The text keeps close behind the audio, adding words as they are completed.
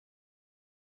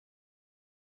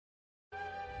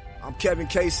I'm Kevin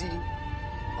Casey.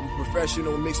 I'm a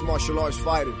professional mixed martial arts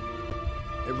fighter.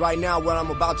 And right now what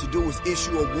I'm about to do is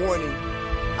issue a warning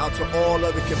out to all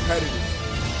other competitors.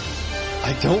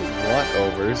 I don't want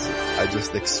overs. I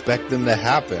just expect them to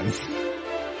happen.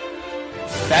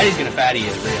 Fatty's gonna fatty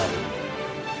is real.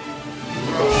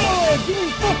 Oh, give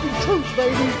me fucking truth,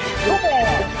 baby. Come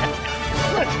on.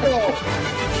 Let's go.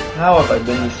 How have I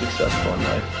been this successful in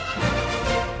life?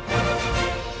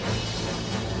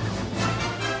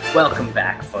 Welcome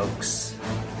back, folks.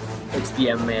 It's the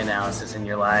MMA analysis in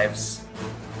your lives.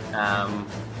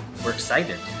 We're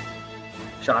excited.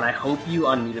 Shaun, I hope you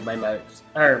unmuted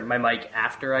my mic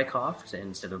after I coughed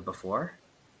instead of before.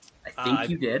 I think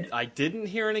you did. I didn't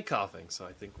hear any coughing, so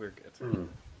I think we're good.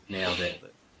 Nailed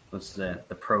it. What's the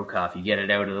pro cough? You get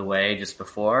it out of the way just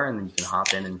before, and then you can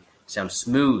hop in and sound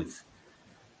smooth.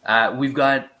 We've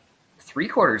got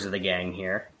 3/4 of the gang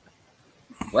here.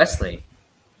 Wesley,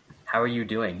 how are you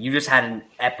doing? You just had an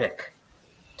epic,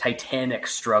 titanic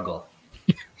struggle.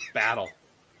 Battle.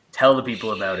 Tell the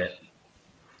people about it.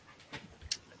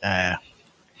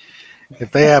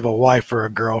 If they have a wife or a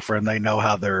girlfriend, they know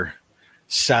how their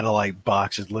satellite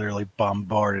box is literally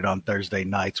bombarded on Thursday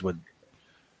nights with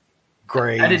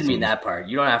grades. I didn't mean that part.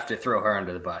 You don't have to throw her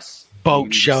under the bus.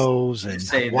 Boat shows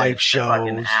and wife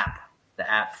shows. The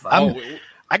app fight.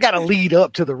 I got to lead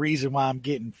up to the reason why I'm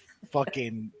getting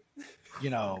fucking,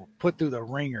 put through the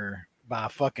ringer by a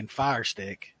fucking Fire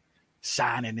Stick,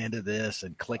 signing into this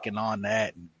and clicking on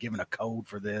that and giving a code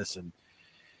for this. And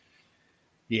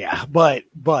yeah, but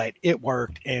it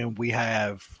worked. And we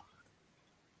have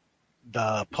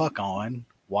the puck on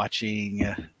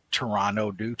watching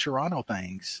Toronto do Toronto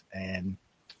things. And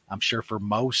I'm sure for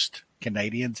most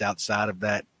Canadians outside of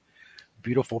that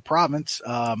beautiful province,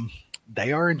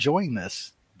 they are enjoying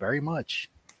this very much.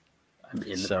 I'm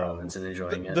in the province and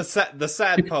enjoying it. The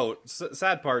sad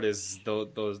part is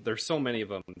those there's so many of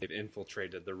them. They've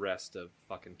infiltrated the rest of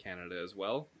fucking Canada as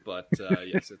well. But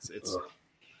yes, it's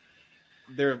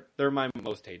they're my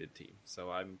most hated team,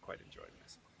 so I'm quite enjoying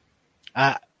this.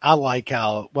 I like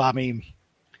how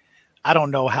I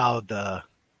don't know how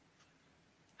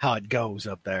it goes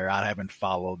up there. I haven't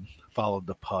followed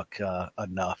the puck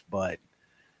enough, but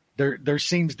there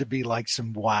seems to be like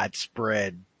some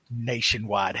widespread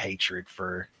nationwide hatred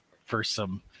for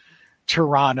some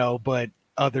Toronto, but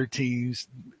other teams,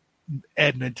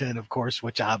 Edmonton, of course,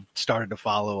 which I've started to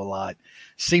follow a lot,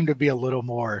 seem to be a little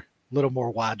more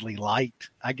widely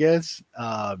liked, I guess.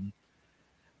 I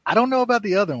don't know about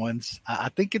the other ones. I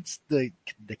think it's the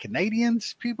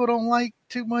Canadians people don't like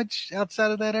too much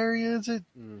outside of that area, is it?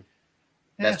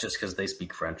 That's just because they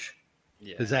speak French.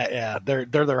 Yeah. Is that they're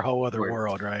their whole other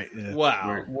world, right? Yeah.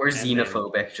 Wow. We're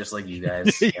xenophobic, just like you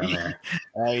guys down there.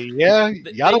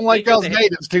 Y'all don't like y'all's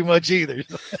natives too much either.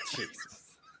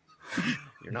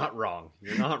 You're not wrong.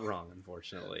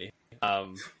 Unfortunately.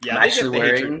 I'm actually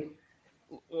wearing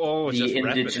the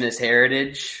Indigenous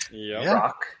Heritage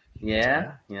rock.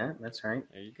 Yeah, that's right.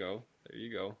 There you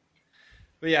go.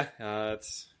 But yeah,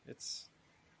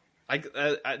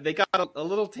 they got a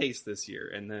little taste this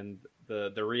year, and then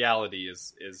the reality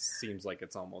is seems like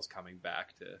it's almost coming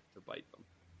back to bite them.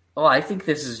 Oh, I think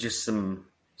this is just some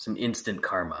instant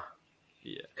karma.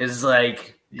 Yeah, because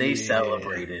they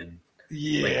celebrated.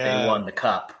 Yeah, they won the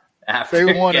cup after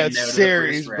they won a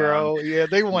series, bro. Yeah,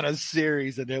 they won a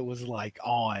series, and it was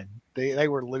on. They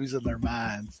were losing their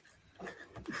minds.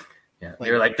 Yeah,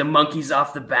 they were like, the monkey's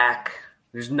off the back.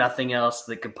 There's nothing else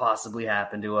that could possibly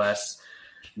happen to us.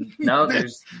 No,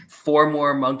 there's 4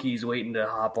 more monkeys waiting to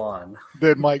hop on.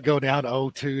 That might go down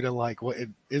 0-2 to what?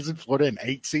 Isn't Florida an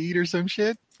 8 seed or some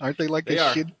shit? Aren't they like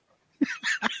this shit?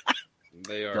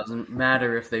 They are. Doesn't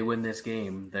matter if they win this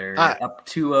game. They're up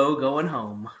 2-0 going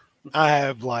home. I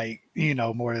have more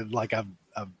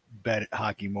I've bet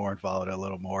hockey more and followed it a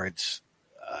little more. It's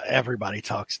everybody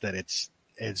talks that it's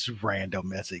as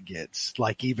random as it gets.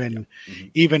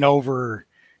 Even over,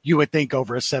 you would think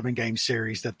over a 7-game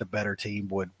series that the better team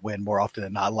would win more often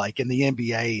than not. Like in the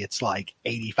NBA, it's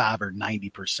 85 or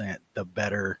 90% the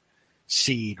better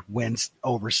seed wins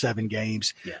over 7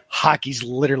 games. Yeah. Hockey's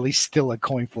literally still a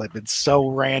coin flip. It's so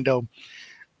random.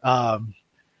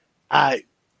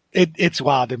 It's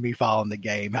wild to me following the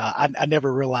game. I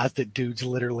never realized that dudes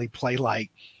literally play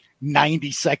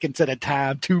 90 seconds at a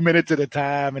time, 2 minutes at a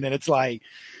time. And then it's by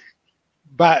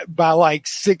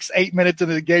 6-8 minutes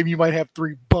into the game, you might have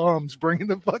 3 bums bringing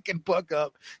the fucking puck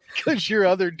up because your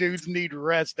other dudes need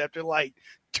rest after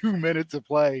 2 minutes of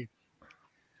play.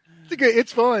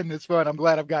 It's fun. It's fun. I'm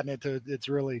glad I've gotten into it. It's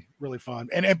really, really fun.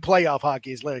 And playoff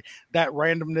hockey is that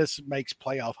randomness makes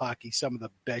playoff hockey some of the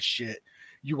best shit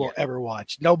you will ever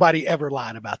watch. Nobody ever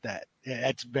lied about that.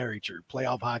 That's very true.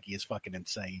 Playoff hockey is fucking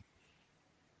insane.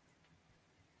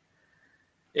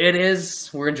 It is.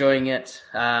 We're enjoying it.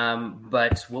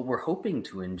 But what we're hoping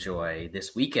to enjoy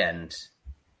this weekend,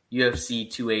 UFC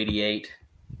 288.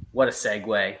 What a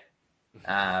segue.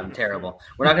 Terrible.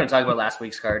 We're not going to talk about last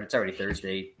week's card. It's already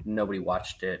Thursday. Nobody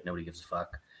watched it. Nobody gives a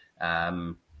fuck.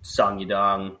 Song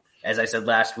Yadong. As I said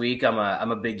last week,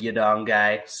 I'm a big Yadong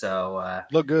guy, so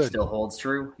look good. Still holds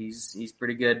true. He's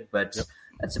pretty good, but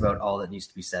that's about all that needs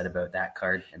to be said about that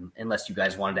card. And unless you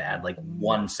guys wanted to add like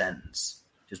one sentence,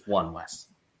 just one less.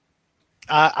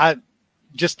 I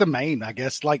just the main, I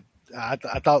guess. Like I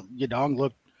thought Yadong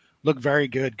looked very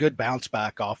good. Good bounce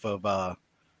back off of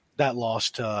that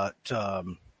loss to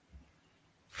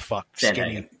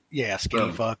skinny. Yeah,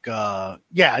 skinny fuck. And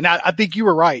I think you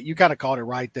were right. You kind of called it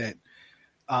right that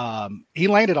he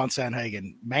landed on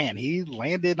Sanhagen. Man, he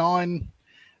landed on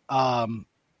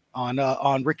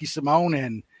Ricky Simone,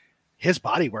 and his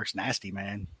body work's nasty,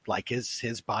 man. Like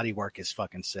his body work is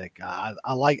fucking sick.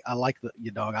 I like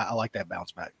your dog. I like that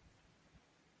bounce back.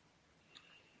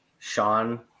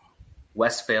 Shaun,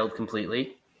 West failed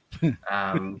completely. He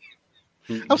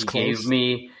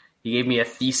gave me a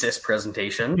thesis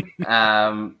presentation.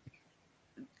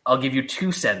 I'll give you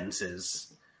two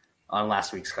sentences on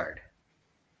last week's card.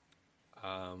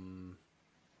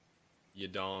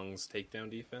 Yadong's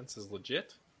takedown defense is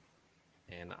legit,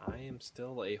 and I am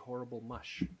still a horrible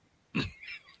mush.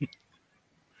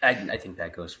 I think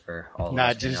that goes for all of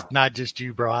us. Not just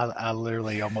you, bro. I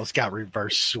literally almost got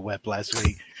reverse swept last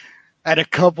week. I had a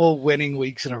couple winning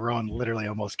weeks in a row and literally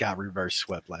almost got reverse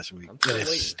swept last week. That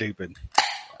is stupid.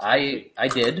 I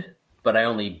did, but I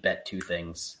only bet two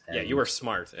things. Yeah, you were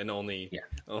smart and only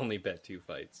bet two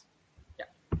fights. Yeah.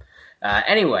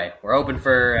 Anyway, we're hoping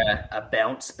for a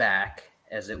bounce back,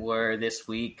 as it were, this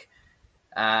week.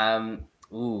 Do I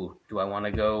want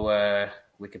to go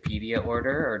Wikipedia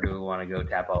order or do we want to go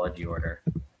Tapology order?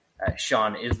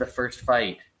 Shaun, is the first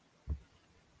fight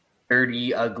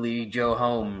Dirty Ugly Joe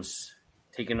Holmes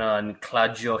taking on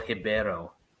Claudio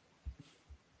Ribeiro?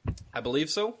 I believe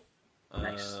so.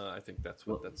 Nice. I think that's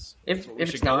what that's. If what we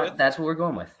it's should go not, with. that's what we're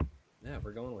going with. Yeah,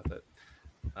 we're going with it.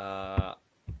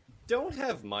 Don't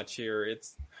have much here.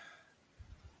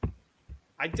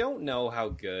 I don't know how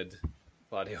good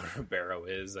Claudio Ribeiro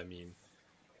is. I mean,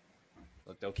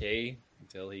 looked okay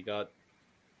until he got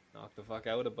knocked the fuck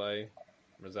out by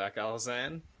Razak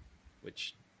Al-Hassan,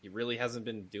 which he really hasn't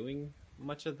been doing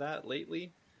much of that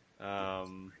lately.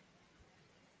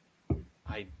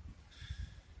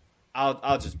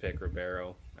 I'll just pick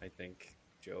Ribeiro. I think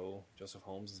Joseph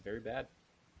Holmes is very bad.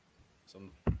 So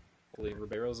hopefully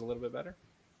Ribeiro's a little bit better.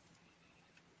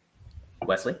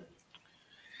 Wesley?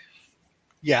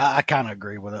 Yeah, I kind of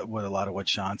agree with a lot of what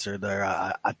Shaun said there.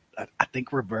 I think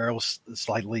Ribeiro's a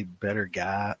slightly better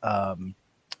guy.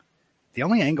 The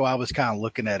only angle I was kind of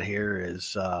looking at here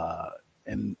is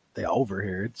in the over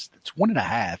here. It's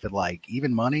 1.5 at like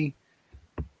even money.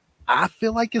 I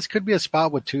feel like this could be a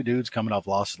spot with two dudes coming off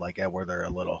losses like that where they're a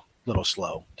little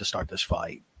slow to start this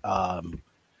fight.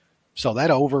 So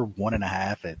that over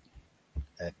 1.5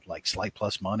 at like slight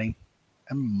plus money,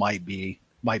 it might be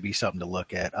something to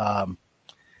look at.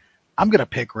 I'm gonna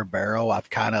pick Ribeiro. I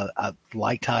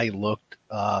liked how he looked.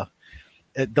 The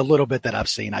little bit that I've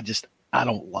seen, I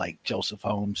don't like Joseph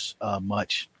Holmes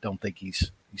much. Don't think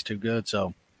he's too good.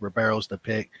 So Ribeiro's the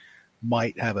pick.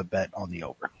 Might have a bet on the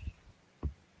over.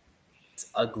 It's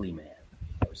Ugly Man.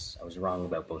 I was wrong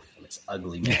about both of them. It's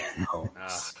Ugly Man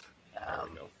Holmes.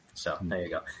 So there you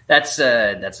go. That's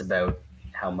about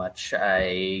how much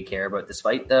I care about this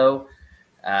fight, though.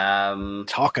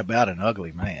 Talk about an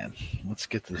ugly man. Let's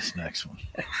get to this next one.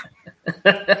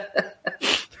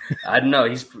 I don't know.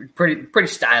 He's pretty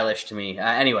stylish to me.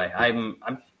 Anyway,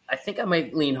 I think I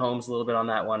might lean Holmes a little bit on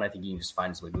that one. I think he can just find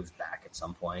his way to his back at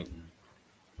some point and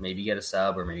maybe get a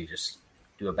sub or maybe just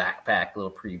do a backpack, a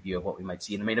little preview of what we might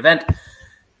see in the main event.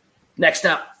 Next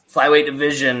up, flyweight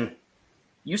division.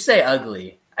 You say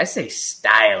ugly. I say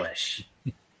stylish.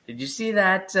 Did you see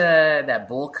that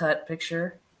bowl cut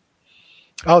picture?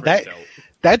 Oh,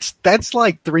 that's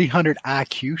like 300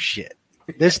 IQ shit.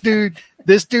 This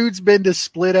dude's been to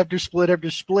split after split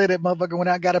after split. That motherfucker went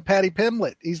out and got a Patty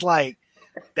Pimlet. He's like,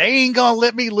 they ain't gonna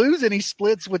let me lose any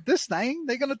splits with this thing.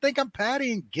 They're gonna think I'm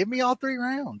Patty and give me all 3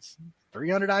 rounds.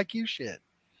 300 IQ shit.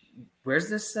 Where's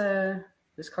this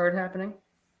card happening?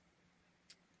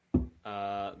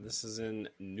 This is in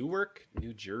Newark,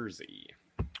 New Jersey.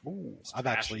 Ooh, It's I've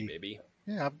trashy, actually, baby.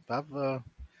 yeah, I've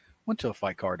went to a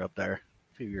fight card up there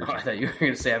a few years I ago. thought you were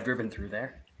going to say I've driven through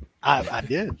there. I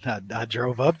did. I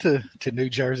drove up to New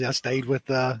Jersey. I stayed with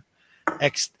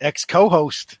ex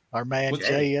co-host, our man Was-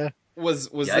 Jay. Was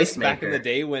The this ice back in the maker.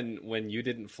 day when you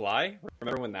didn't fly?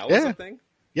 Remember when that was Yeah. a thing?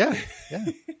 Yeah.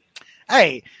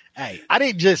 Hey, I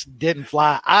didn't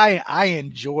fly. I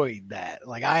enjoyed that.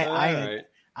 Like All right.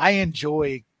 I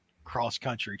enjoy cross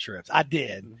country trips. I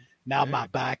did. Now my Yeah.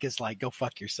 back is like, go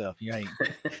fuck yourself. You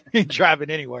ain't driving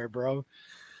anywhere, bro.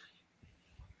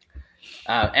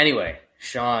 Anyway,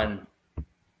 Shaun,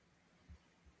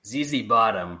 ZZ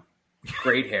Bottom,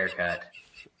 great haircut.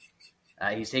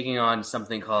 He's taking on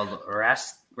something called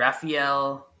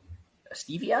Rafael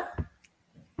Stevia.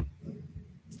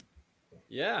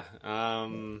 Yeah.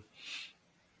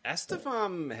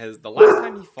 Estefan has the last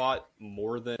time he fought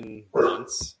more than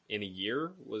once in a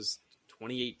year was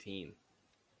 2018.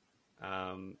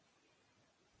 Numbers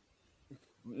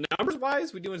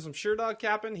wise, we doing some sure dog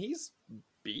capping. He's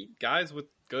beat guys with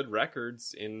good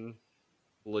records in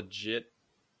legit,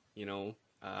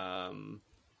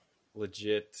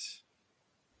 legit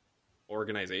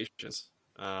organizations.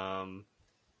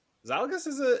 Zalgas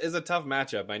is a tough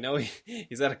matchup. I know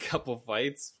he's had a couple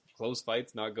fights, close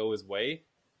fights, not go his way.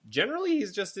 Generally,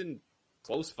 he's just in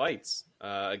close fights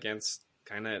against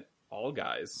kind of all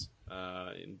guys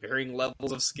in varying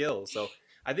levels of skill. So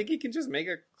I think he can just make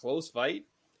a close fight.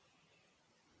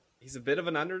 He's a bit of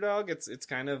an underdog. It's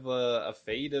kind of a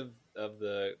fade of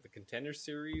the Contender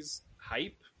Series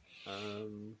hype.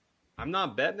 I'm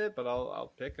not betting it, but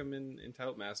I'll pick him in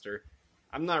Toutmaster.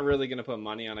 I'm not really going to put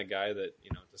money on a guy that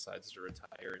decides to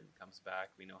retire and comes back.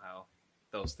 We know how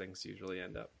those things usually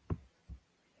end up.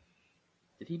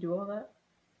 Did he do all that?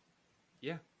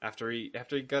 Yeah, after he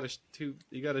got a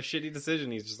shitty decision,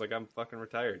 he's just like, I'm fucking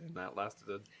retired, and that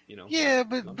lasted Yeah,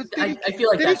 but I feel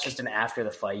like that's just an after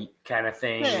the fight kind of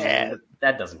thing. Yeah.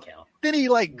 That doesn't count. then he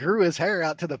like grew his hair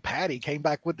out to the patty, came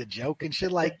back with the joke and shit.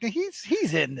 Like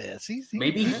he's in this.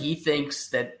 Maybe he thinks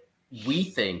that we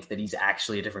think that he's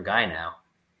actually a different guy now.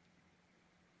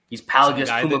 He's Palgus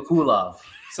Pumakulov.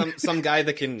 Some guy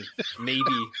that can maybe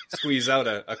squeeze out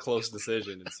a close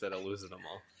decision instead of losing them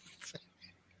all.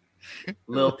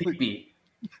 Lil Peepee.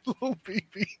 Little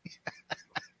baby.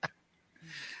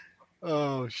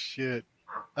 Oh shit.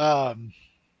 Yeah,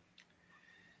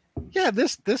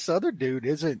 this other dude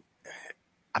isn't.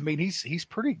 I mean, he's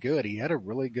pretty good. He had a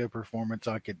really good performance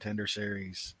on Contender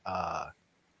Series.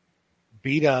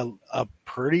 Beat a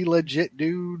pretty legit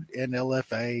dude in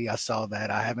LFA. I saw that.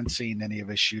 I haven't seen any of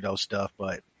his Shaun stuff,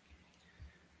 but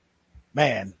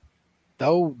man,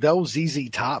 though ZZ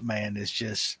Top man is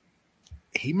just,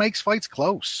 he makes fights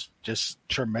close, just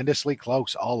tremendously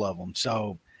close, all of them.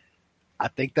 So I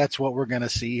think that's what we're going to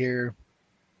see here.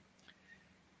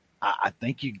 I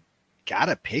think you got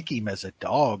to pick him as a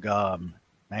dog.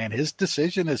 Man, his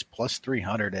decision is plus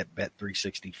 300 at Bet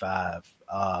 365.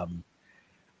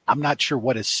 I'm not sure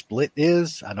what his split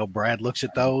is. I know Brad looks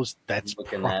at those. That's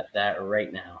looking at that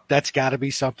right now. That's got to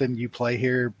be something you play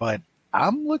here, but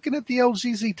I'm looking at the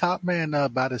OZZ Top Man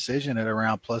by decision at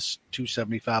around plus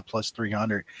 275, plus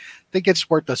 300. I think it's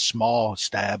worth a small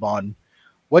stab on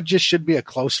what just should be a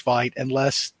close fight,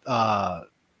 unless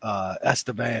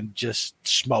Esteban just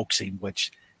smokes him,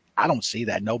 which I don't see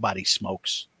that. Nobody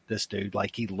smokes this dude.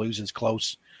 Like, he loses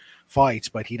close fights,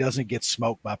 but he doesn't get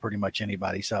smoked by pretty much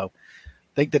anybody. So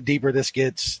I think the deeper this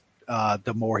gets,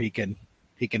 the more he can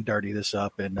dirty this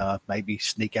up and maybe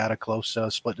sneak out a close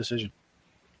split decision.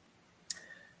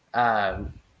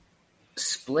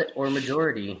 Split or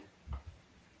majority,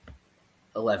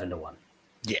 11-1.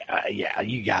 Yeah,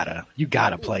 you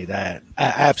gotta play that.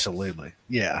 Absolutely,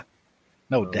 yeah,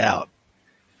 no doubt.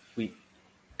 We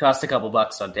tossed a couple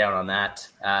bucks down on that.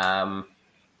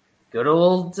 Good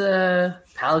old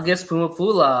Palgus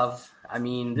Pumapulov. I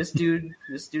mean, this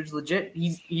dude's legit.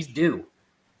 He's due.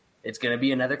 It's going to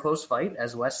be another close fight,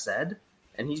 as Wes said,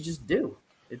 and he's just due.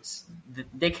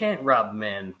 They can't rub him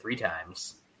in 3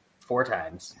 times, 4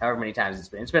 times, however many times it's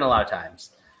been. It's been a lot of times.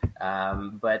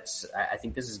 But I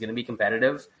think this is going to be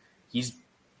competitive. He's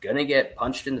going to get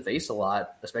punched in the face a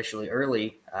lot, especially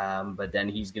early. But then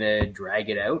he's going to drag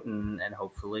it out and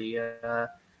hopefully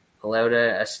pull out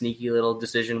a sneaky little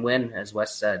decision win, as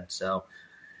Wes said. So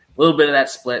a little bit of that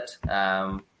split.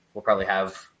 We'll probably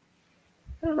have,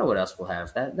 I don't know what else we'll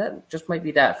have. That just might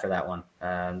be that for that one.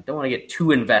 Don't want to get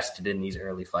too invested in these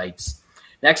early fights.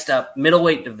 Next up,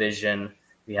 middleweight division.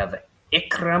 We have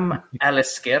Ikram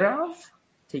Aliskerov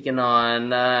taking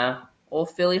on old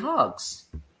Philly Hogs.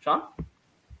 Shaun?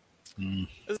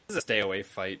 This is a stay away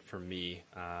fight for me.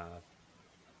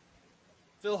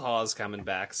 Phil Hawes coming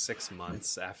back 6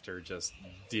 months after just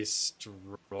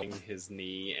destroying his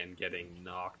knee and getting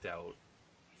knocked out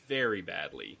very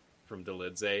badly from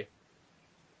Dolidze.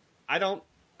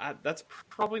 That's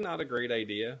probably not a great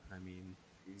idea. I mean,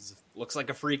 he looks like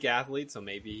a freak athlete, so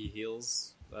maybe he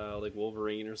heals like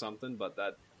Wolverine or something. But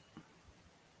I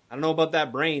don't know about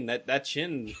that brain. That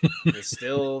chin is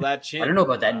still that chin. I don't know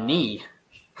about that knee.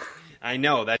 I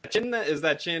know that chin is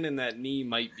that chin, and that knee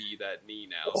might be that knee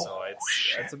now. So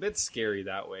it's a bit scary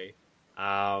that way.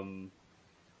 And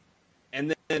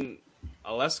then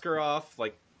Aleskarov,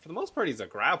 like for the most part, he's a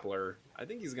grappler. I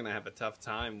think he's gonna have a tough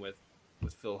time with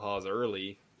Phil Hawes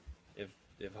early.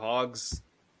 If Hoggs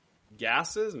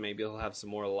gasses, maybe he'll have some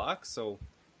more luck. So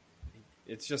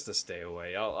it's just a stay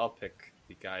away. I'll pick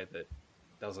the guy that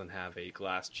doesn't have a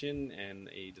glass chin and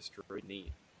a destroyed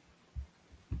knee.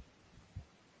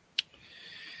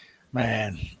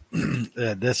 Man,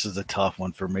 this is a tough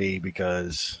one for me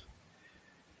because,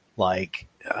 like,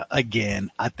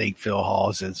 again, I think Phil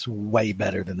Hawes is way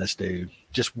better than this dude.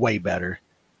 Just way better.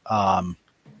 I'm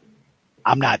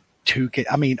not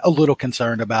a little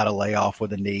concerned about a layoff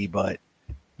with a knee, but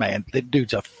man, the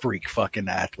dude's a freak fucking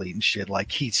athlete and shit.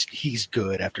 Like he's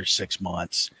good after 6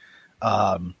 months.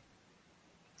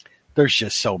 There's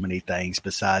just so many things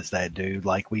besides that dude.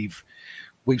 Like we've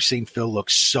seen Phil look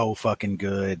so fucking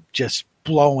good, just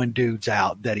blowing dudes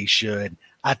out that he should.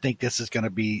 I think this is going to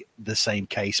be the same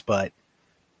case, but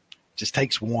just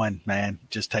takes one, man.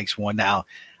 Just takes one. Now,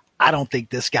 I don't think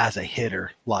this guy's a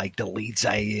hitter like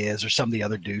Dolidze is or some of the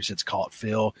other dudes that's caught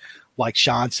Phil. Like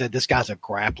Shaun said, this guy's a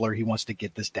grappler. He wants to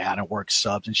get this down and work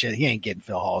subs and shit. He ain't getting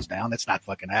Phil Hawes down. That's not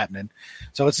fucking happening.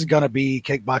 So this is going to be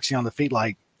kickboxing on the feet.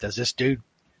 Like, does this dude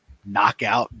knock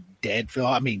out dead Phil?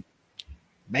 I mean,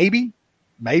 maybe,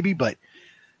 but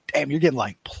damn, you're getting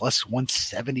like plus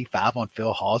 175 on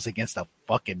Phil Hawes against a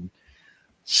fucking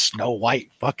Snow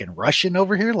White fucking Russian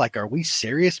over here. Like, are we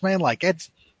serious, man? Like, that's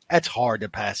hard to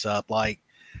pass up. Like,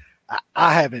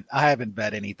 I haven't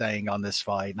bet anything on this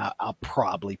fight, and I'll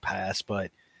probably pass.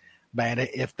 But man,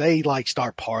 if they like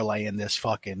start parlaying this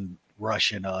fucking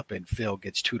Russian up and Phil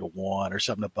gets 2-1 or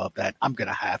something above that, I'm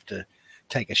gonna have to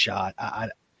take a shot.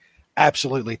 I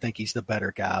absolutely think he's the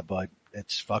better guy, but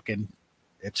it's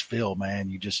Phil, man.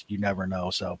 You never know.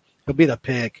 So he'll be the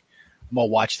pick. I'm gonna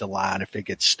watch the line. If it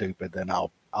gets stupid, then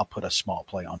I'll put a small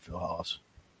play on Phil Hawes.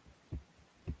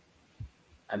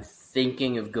 I'm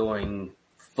thinking of going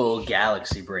full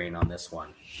galaxy brain on this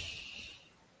one.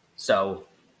 So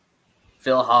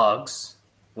Phil Hawes,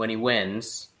 when he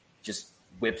wins, just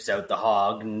whips out the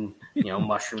hog and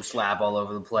mushroom slap all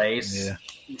over the place. Yeah.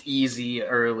 Easy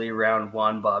early round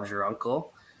one, Bob's your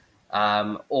uncle.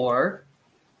 Or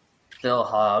Phil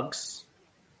Hawes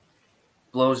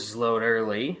blows his load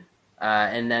early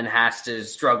and then has to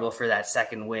struggle for that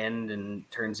second wind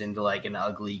and turns into like an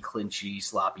ugly, clinchy,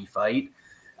 sloppy fight.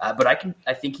 But I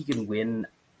think he can win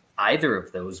either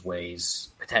of those ways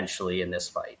potentially in this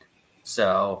fight.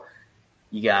 So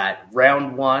you got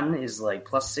round one is like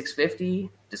plus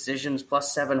 650, decisions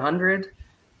plus 700.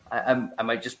 I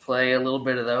might just play a little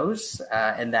bit of those,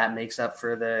 and that makes up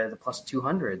for the plus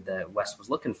 200 that Wes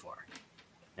was looking for.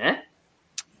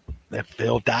 If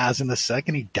Phil dies in the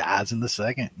second, he dies in the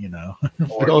second,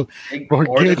 Or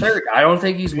the third. I don't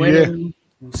think he's winning,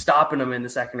 stopping him in the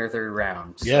second or third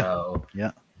round. So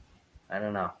yeah. I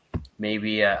don't know.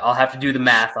 Maybe I'll have to do the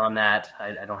math on that.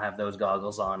 I don't have those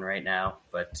goggles on right now,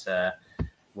 but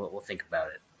we'll think about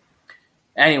it.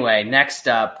 Anyway, next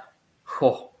up,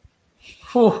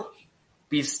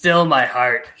 be still my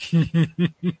heart.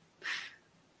 The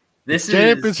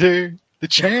champ is here. The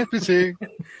champ is here.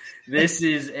 This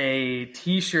is a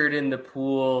T-shirt in the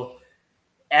pool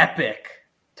epic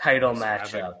title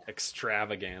matchup.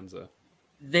 Extravaganza.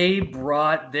 They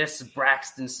brought this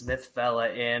Braxton Smith fella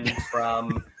in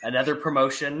from another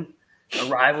promotion, a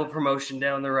rival promotion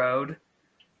down the road,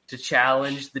 to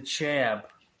challenge the champ,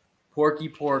 Porky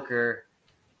Porker,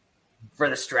 for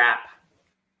the strap.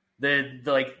 The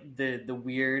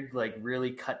weird, like really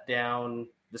cut down.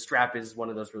 The strap is one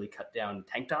of those really cut down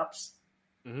tank tops.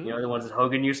 Mm-hmm. The ones that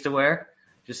Hogan used to wear,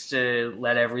 just to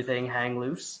let everything hang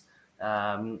loose.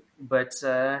 But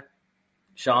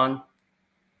Shaun,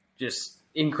 just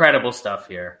incredible stuff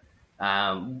here.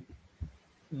 The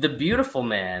beautiful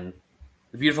monster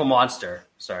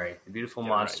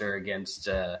against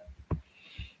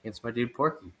my dude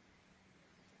Porky.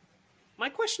 My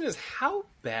question is, how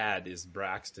bad is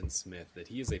Braxton Smith that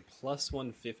he is a plus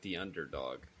 150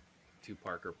 underdog to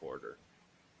Parker Porter?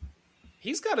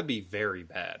 He's got to be very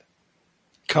bad.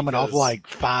 Coming off like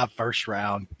 5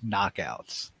 first-round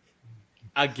knockouts.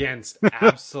 Against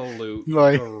absolute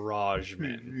garage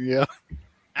men. Yeah.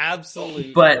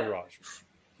 Absolute but garage men.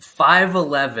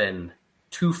 5'11",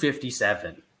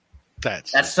 257.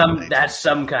 That's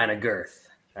some kind of girth.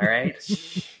 All right.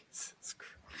 Jesus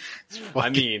Christ. I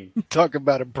mean, talk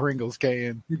about a Pringles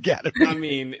can. You got it. I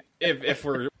mean, if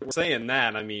we're saying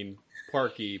that, I mean,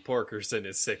 Parky Porkerson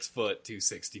is 6 foot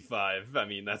 265. I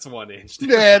mean, that's 1 inch.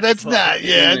 Yeah, that's not.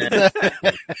 Yeah,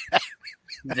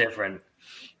 different.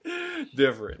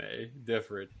 Different, eh?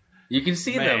 Different. You can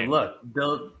see them. Look,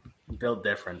 built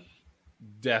different.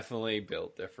 Definitely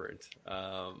built different.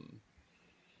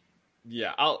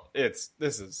 Yeah, this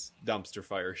is dumpster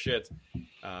fire shit.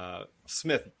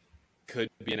 Smith could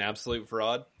be an absolute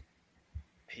fraud.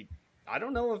 I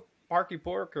don't know if Parky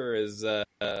Porker is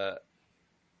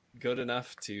good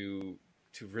enough to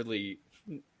really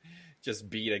just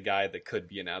beat a guy that could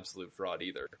be an absolute fraud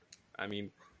either. I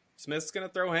mean, Smith's gonna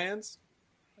throw hands.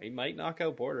 He might knock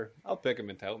out Porter. I'll pick him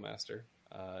in Toutmaster.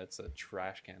 It's a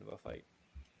trash can of a fight.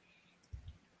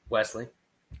 Wesley,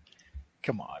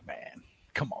 come on, man.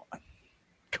 Come on.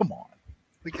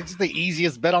 Like, it's the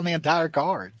easiest bet on the entire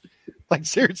card. Like,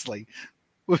 seriously.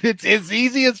 It's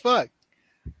easy as fuck.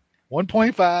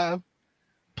 1.5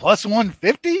 plus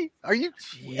 150? Are you?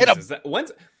 Jesus,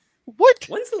 what?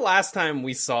 When's the last time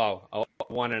we saw a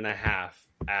 1.5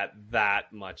 at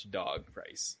that much dog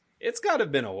price? It's got to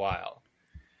have been a while.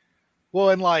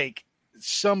 Well, and like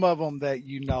some of them that,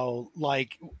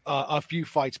 like a few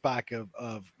fights back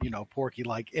of Porky,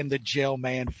 like in the jail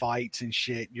man fights and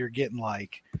shit, you're getting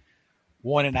like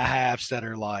 1.5s that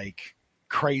are like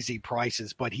crazy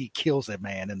prices, but he kills a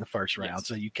man in the first round. Yes.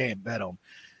 So you can't bet him.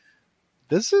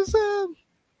 This is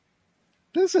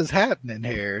happening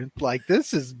here. Like,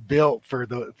 this is built for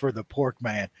the Pork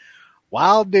man.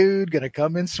 Wild dude gonna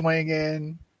come in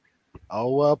swinging.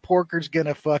 Porker's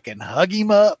gonna fucking hug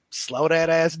him up, slow that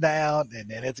ass down, and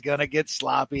then it's gonna get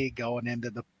sloppy going into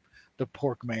the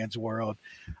Pork man's world.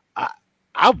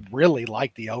 I really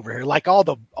like the over here. Like, all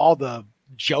the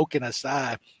joking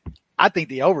aside, I think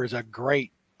the over is a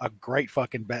great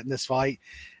fucking bet in this fight,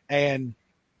 and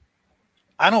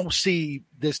I don't see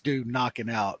this dude knocking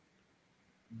out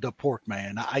the Pork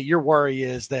man. Your worry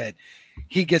is that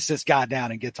he gets this guy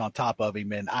down and gets on top of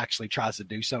him and actually tries to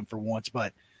do something for once,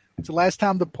 but it's the last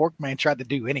time the Pork man tried to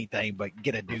do anything but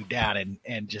get a dude down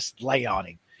and just lay on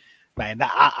him. Man,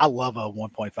 I love a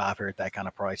 1.5 here at that kind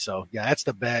of price. So, yeah, that's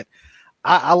the bet.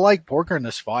 I like Porker in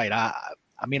this fight. I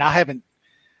mean, I haven't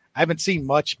seen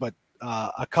much, but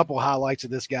a couple highlights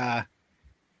of this guy.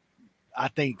 I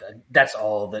think that's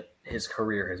all that his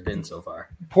career has been so far.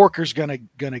 Porker's gonna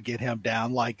get him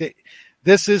down. Like,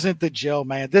 this isn't the jail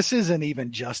man. This isn't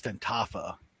even Justin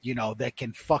Tafa, that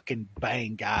can fucking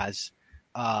bang guys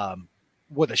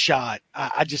with a shot.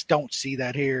 I just don't see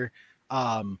that here.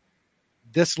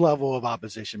 This level of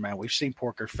opposition, man, we've seen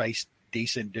Porker face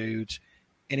decent dudes.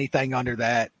 Anything under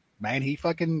that, man, he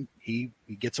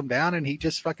gets them down and he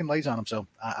just fucking lays on them. So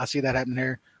I see that happening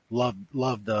here. Love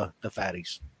the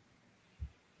fatties.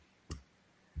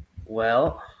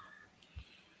 Well,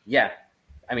 yeah.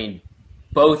 I mean,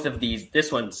 both of these,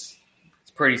 it's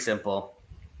pretty simple.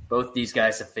 Both these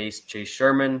guys have faced Chase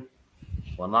Sherman.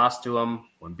 One lost to him,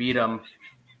 one beat him.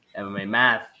 MMA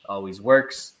math always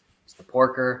works. It's the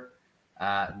Porker.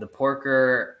 The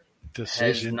Porker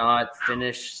decision has not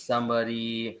finished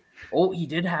somebody. Oh, he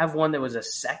did have one that was a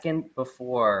second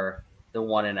before the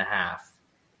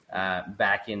 1.5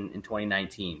 back in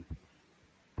 2019.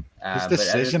 His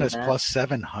decision is plus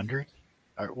 700.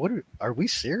 Are we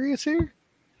serious here?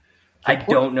 I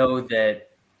don't know that.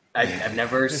 I've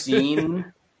never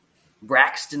seen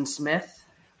Braxton Smith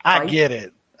fight. I get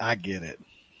it. I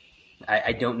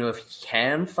don't know if he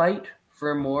can fight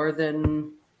for more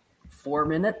than 4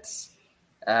 minutes.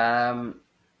 But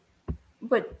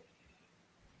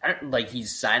like,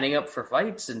 he's signing up for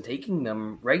fights and taking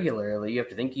them regularly. You have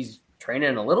to think he's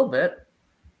training a little bit.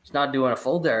 He's not doing a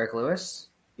full Derek Lewis.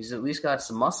 He's at least got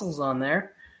some muscles on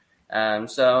there.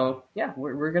 So, yeah,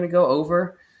 we're going to go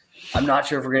over. I'm not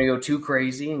sure if we're going to go too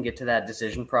crazy and get to that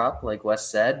decision prop, like Wes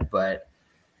said, but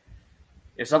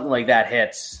if something like that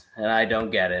hits and I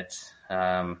don't get it,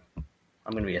 I'm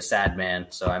going to be a sad man.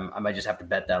 So I might just have to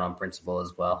bet that on principle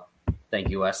as well. Thank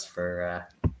you, Wes, for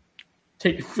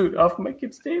taking food off my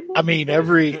kid's table. I mean,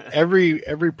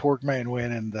 every Pork man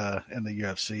win in the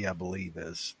UFC, I believe,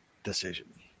 is decision.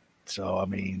 So, I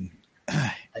mean,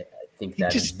 I think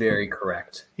that is very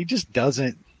correct. He just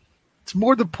doesn't. It's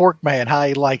more the Pork man, how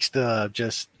he likes to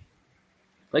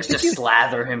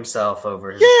slather himself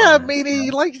over his opponent. I mean,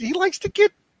 he likes to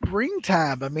get ring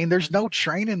time. I mean, there's no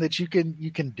training that you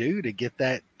can do to get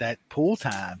that pool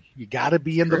time. You got to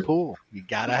be in the pool. You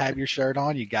got to have your shirt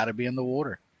on. You got to be in the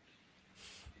water.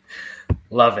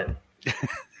 Love it.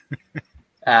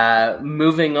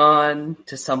 Moving on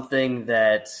to something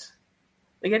that,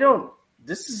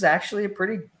 this is actually a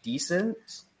pretty decent,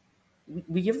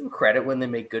 we give them credit when they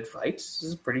make good fights. This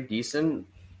is a pretty decent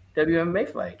WMA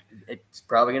fight. It's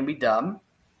probably going to be dumb.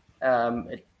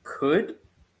 It could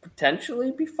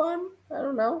potentially be fun. I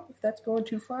don't know if that's going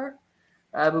too far.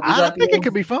 But I think it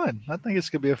could be fun. I think it's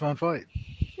going to be a fun fight.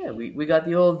 Yeah, we got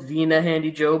the old Vina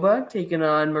Handy Joba taking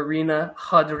on Marina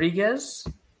Rodriguez.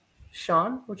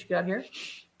 Shaun, what you got here?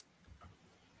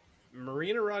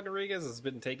 Marina Rodriguez has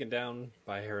been taken down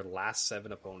by her last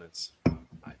 7 opponents.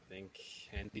 I think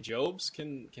Handy Jobs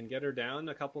can get her down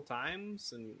a couple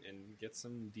times and get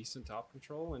some decent top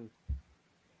control,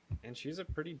 and she's a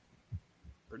pretty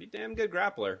damn good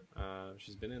grappler.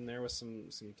 She's been in there with some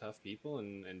tough people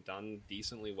and done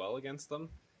decently well against them.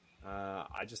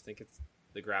 I just think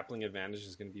the grappling advantage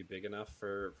is going to be big enough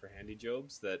for Handy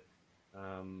Jobs that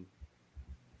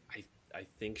I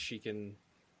think she can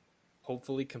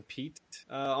hopefully compete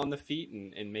on the feet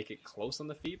and make it close on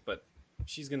the feet, but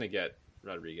she's going to get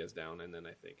Rodriguez down, and then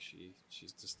I think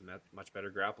she's just a much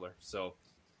better grappler. So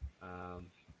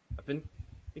I've been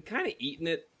kind of eating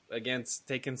it against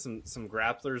taking some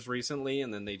grapplers recently,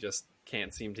 and then they just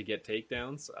can't seem to get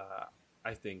takedowns.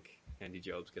 I think Handy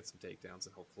Jobs gets some takedowns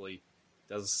and hopefully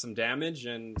does some damage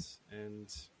and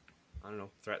I don't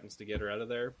know, threatens to get her out of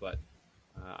there. But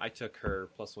I took her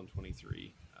plus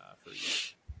 123 for you.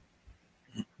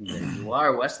 There you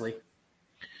are, Wesley.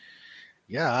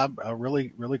 Yeah, I really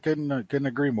couldn't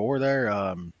agree more there.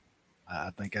 I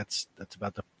think that's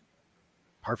about the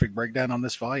perfect breakdown on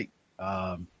this fight.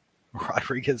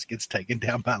 Rodriguez gets taken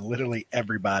down by literally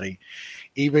everybody,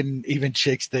 even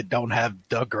chicks that don't have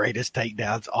the greatest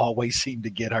takedowns always seem to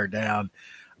get her down.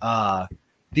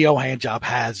 The old hand job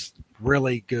has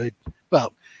really good,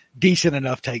 decent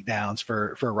enough takedowns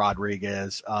for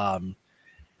Rodriguez.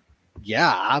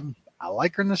 Yeah, I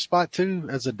like her in this spot too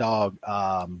as a dog.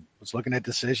 Was looking at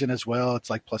decision as well.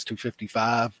 It's like plus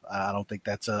 255. I don't think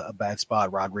that's a bad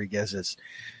spot. Rodriguez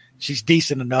she's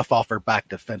decent enough off her back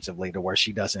defensively to where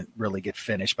she doesn't really get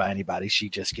finished by anybody. She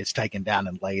just gets taken down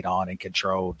and laid on and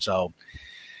controlled. So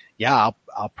yeah,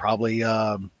 I'll probably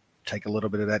take a little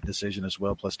bit of that decision as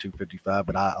well, plus 255.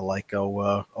 But I like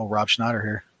Rob Schneider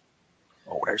here.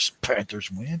 Oh, there's some Panthers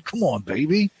win. Come on,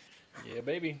 baby. Yeah,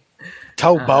 baby.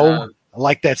 Tobo. I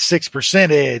like that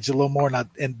 6% edge a little more than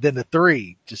the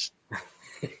 3. Just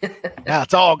now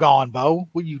it's all gone, Bo.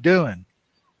 What are you doing?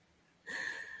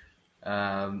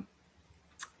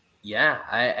 Yeah,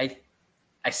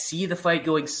 I see the fight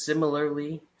going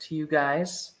similarly to you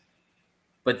guys,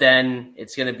 but then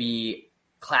it's going to be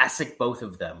classic both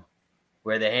of them,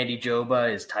 where the Handy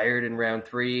Joba is tired in round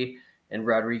 3 and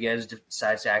Rodriguez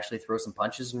decides to actually throw some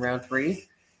punches in round 3.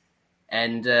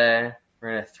 And we're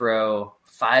going to throw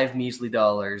 $5 measly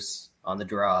on the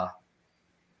draw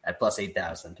at plus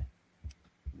 8,000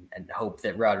 and hope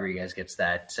that Rodriguez gets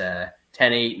that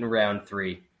 10-8 in round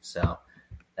 3. So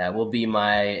that will be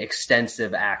my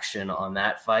extensive action on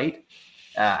that fight.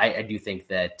 I do think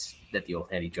that the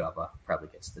old Handy Java probably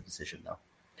gets the decision,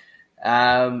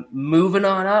 though. Moving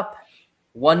on up,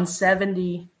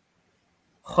 170,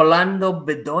 Rolando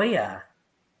Bedoya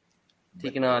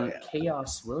taking on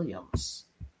Chaos Williams.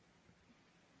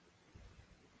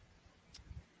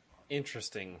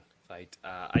 Interesting fight.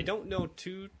 I don't know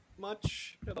too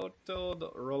much about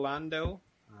Rolando.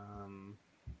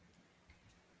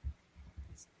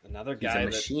 Another guy.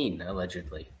 He's a machine,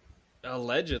 allegedly.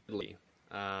 Allegedly.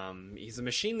 He's a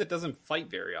machine that doesn't fight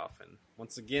very often.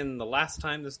 Once again, the last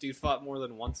time this dude fought more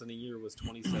than once in a year was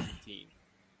 2017.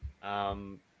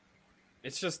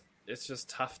 It's just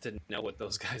tough to know what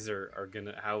those guys are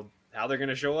gonna how they're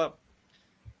gonna show up.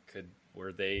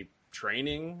 Were they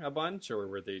training a bunch, or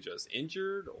were they just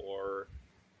injured, or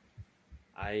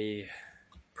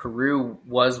Peru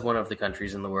was one of the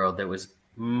countries in the world that was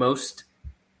most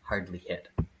hardly hit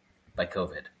by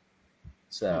COVID.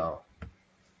 So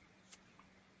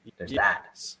there's that.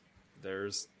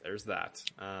 There's that.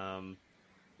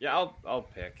 Yeah, I'll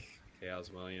pick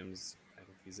Chaos Williams. I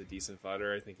think he's a decent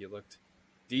fighter. I think he looked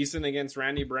decent against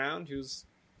Randy Brown, who's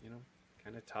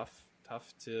kind of tough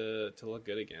to look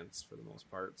good against for the most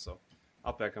part. So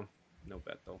I'll pick him. No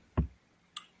bet though.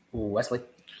 Wesley.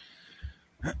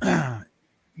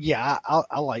 Yeah,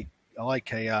 I like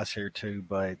Chaos here too,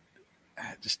 but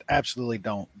I just absolutely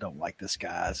don't like this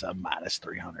guy as a minus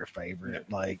 300 favorite.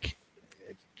 Yeah. Like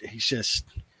he's just,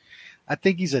 I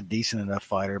think he's a decent enough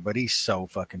fighter, but he's so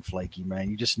fucking flaky, man.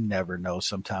 You just never know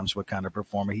sometimes what kind of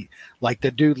performer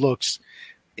the dude looks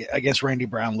against Randy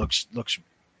Brown looks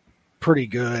pretty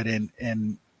good,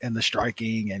 and and the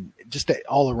striking and just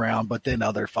all around. But then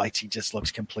other fights, he just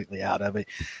looks completely out of it.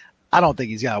 I don't think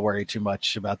he's got to worry too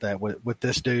much about that with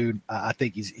this dude. I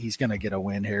think he's going to get a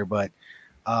win here. But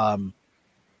I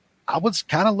was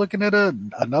kind of looking at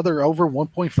another over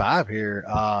 1.5 here.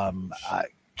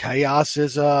 Chaos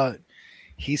is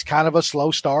he's kind of a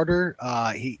slow starter.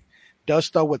 He does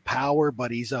throw with power, but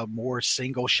he's a more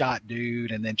single shot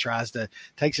dude, and then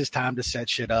takes his time to set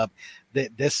shit up.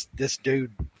 This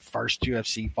dude, first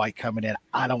UFC fight coming in,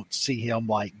 I don't see him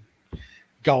like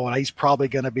going. He's probably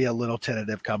going to be a little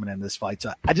tentative coming in this fight.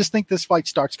 So I just think this fight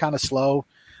starts kind of slow.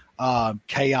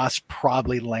 Chaos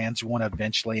probably lands one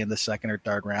eventually in the second or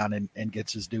third round and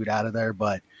gets his dude out of there.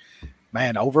 But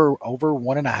man, over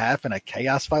 1.5 in a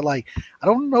Chaos fight. Like, I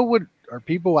don't know are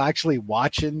people actually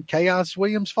watching Chaos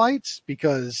Williams fights,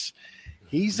 because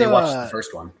they watched the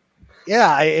first one.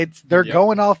 Yeah, they're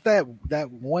going off that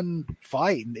one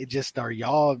fight, and it just, are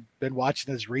y'all been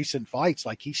watching his recent fights?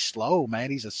 Like, he's slow,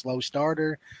 man. He's a slow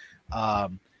starter.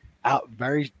 Not a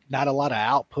lot of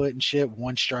output and shit,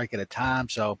 one strike at a time.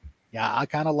 So yeah, I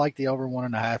kind of like the over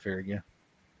 1.5 here again.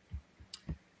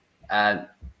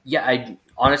 I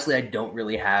honestly don't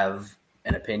really have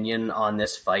an opinion on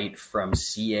this fight from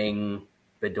seeing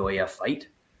Bedoya fight,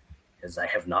 because I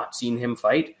have not seen him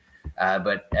fight.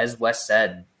 But as Wes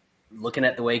said, looking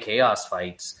at the way Chaos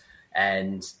fights,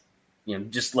 and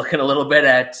just looking a little bit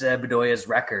at Bedoya's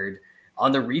record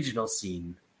on the regional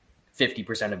scene,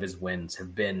 50% of his wins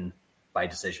have been by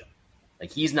decision.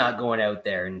 Like, he's not going out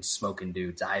there and smoking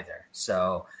dudes either.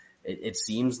 So it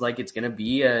seems like it's going to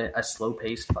be a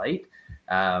slow-paced fight.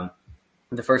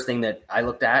 The first thing that I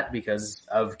looked at, because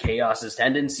of Chaos's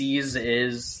tendencies,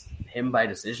 is him by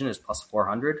decision is plus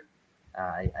 400.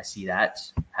 I see that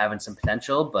having some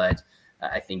potential, but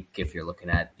I think if you're looking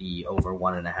at the over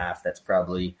 1.5, that's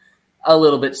probably a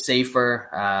little bit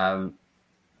safer.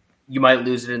 You might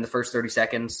lose it in the first 30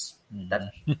 seconds. That's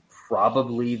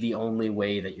probably the only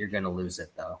way that you're going to lose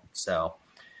it, though. So,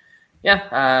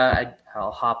 yeah,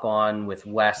 I'll hop on with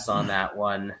Wes on that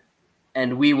one,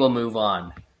 and we will move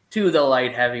on to the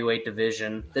light heavyweight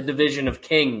division, the division of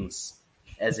kings,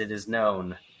 as it is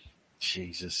known.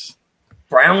 Jesus.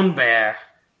 Brown Bear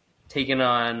taking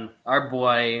on our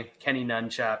boy Kenny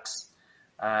Nunchucks.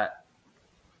 I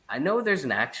know there's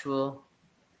an actual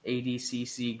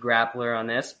ADCC grappler on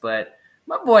this, but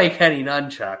my boy Kenny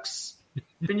Nunchucks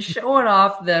been showing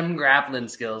off them grappling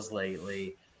skills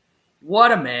lately.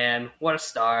 What a man. What a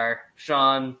star.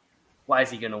 Shaun, why is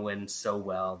he going to win so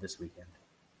well this weekend?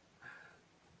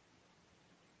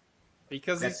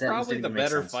 Because he's probably the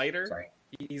better fighter. Sorry.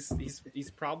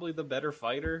 He's probably the better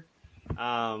fighter.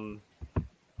 Devin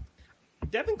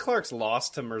Clark's loss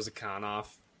to Mirzakhanov,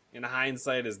 in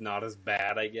hindsight, is not as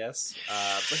bad, I guess.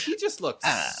 But he just looked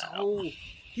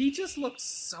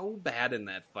so bad in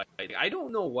that fight. I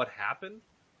don't know what happened.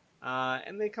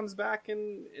 And then he comes back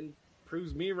and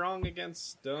proves me wrong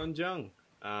against Don Jung.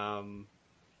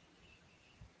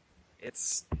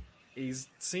 He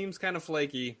seems kind of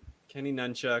flaky. Kenny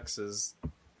Nunchucks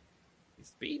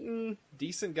he's beaten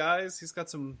decent guys. He's got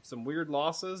some weird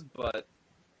losses, but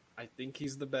I think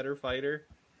he's the better fighter.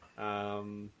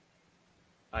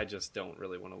 I just don't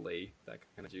really want to lay that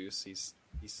kind of juice. He's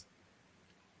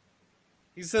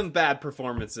some bad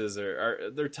performances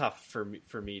they're tough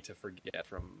for me to forget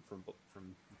from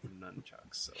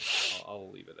Nunchucks. So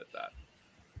I'll leave it at that.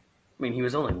 I mean, he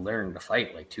was only learning to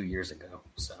fight like 2 years ago.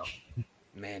 So,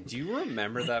 man, do you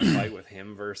remember that fight with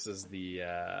him versus the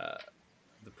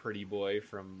pretty boy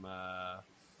from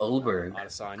Olberg?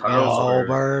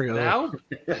 Olberg. How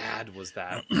bad was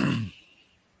that?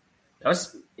 That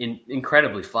was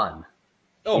incredibly fun.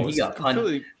 Oh, he got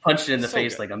punched in the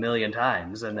face like a million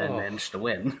times and then managed to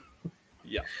win.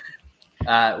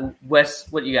 Yeah.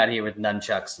 Wes, what you got here with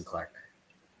Nunchucks and Clark?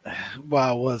 Well,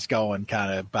 I was going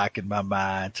kind of back in my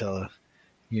mind to,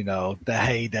 the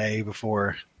heyday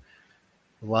before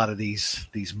a lot of these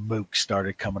mooks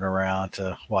started coming around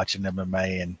to watching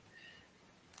MMA, and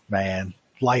man,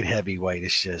 light heavyweight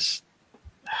is just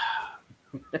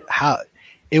how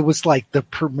it was like the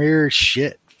premier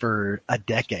shit for a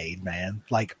decade, man.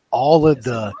 Like all of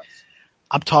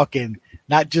I'm talking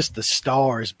not just the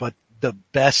stars, but the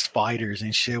best fighters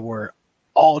and shit were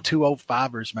all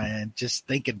 205ers, man. Just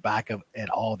thinking back at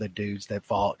all the dudes that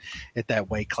fought at that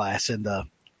weight class in the,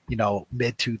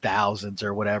 mid 2000s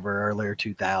or whatever, earlier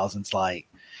 2000s. Like,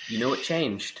 what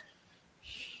changed?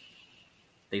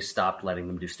 They stopped letting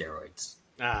them do steroids.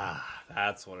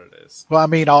 That's what it is. Well, I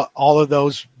mean, all of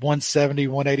those 170,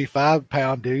 185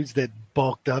 pound dudes that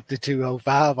bulked up to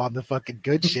 205 on the fucking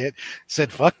good shit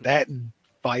said, fuck that, and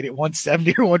fight at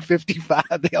 170 or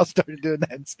 155. They all started doing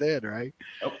that instead, right?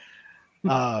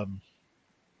 Nope.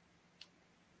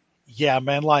 Yeah,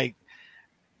 man, like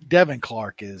Devin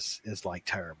Clark is like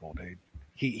terrible, dude.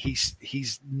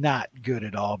 He's not good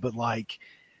at all, but like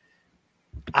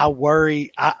I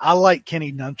worry. I like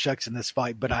Kenny Nunchucks in this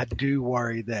fight, but I do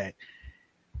worry that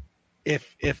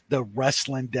if the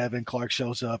wrestling Devin Clark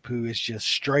shows up, who is just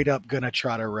straight up gonna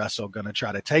try to wrestle, gonna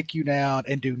try to take you down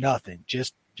and do nothing,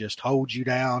 just hold you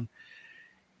down,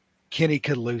 Kenny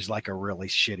could lose like a really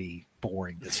shitty,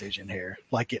 boring decision here.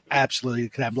 Like it absolutely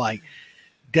could have. Like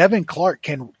Devin Clark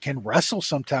can wrestle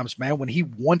sometimes, man, when he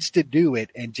wants to do it,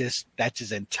 and just that's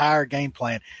his entire game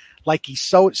plan. Like he's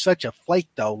such a flake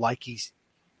though. Like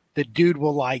the dude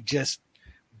will like just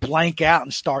blank out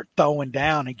and start throwing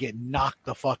down and get knocked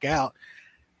the fuck out.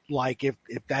 Like if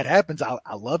that happens,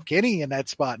 I love Kenny in that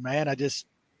spot, man.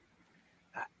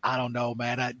 I don't know,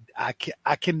 man. I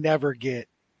can never get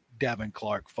Devin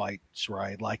Clark fights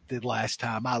right. Like the last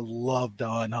time, I loved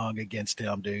the unhung against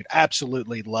him, dude.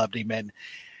 Absolutely loved him. And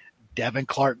Devin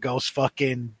Clark goes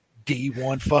fucking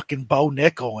D1 fucking Bo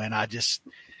Nickel, and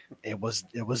it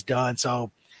was done.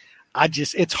 So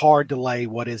it's hard to lay,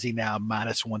 what is he now,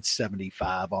 minus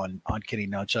 175 on Kenny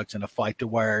Nunchucks in a fight to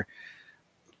where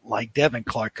like Devin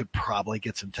Clark could probably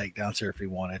get some takedowns here if he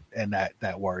wanted, and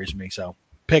that worries me. So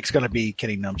pick's going to be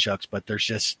Kenny Nunchucks, but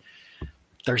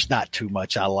there's not too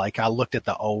much I like. I looked at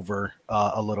the over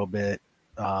a little bit.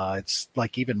 It's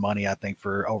like even money, I think,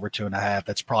 for over 2.5.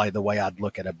 That's probably the way I'd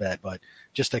look at a bet, but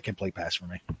just a complete pass for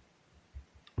me.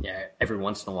 Yeah, every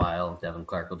once in a while, Devin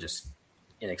Clark will just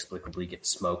inexplicably get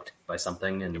smoked by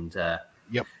something, and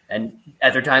Yep. And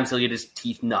other times he'll get his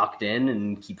teeth knocked in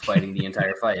and keep fighting the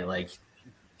entire fight. Like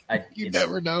You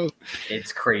never know.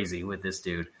 It's crazy with this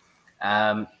dude.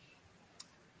 I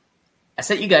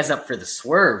set you guys up for the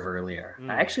swerve earlier.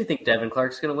 I actually think Devin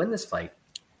Clark's going to win this fight.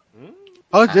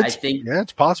 Oh, I think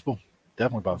it's possible.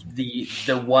 Definitely possible.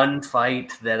 The one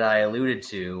fight that I alluded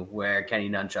to where Kenny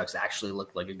Nunchucks actually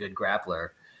looked like a good grappler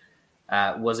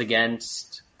was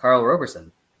against Carl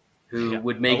Roberson, who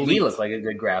would make me look like a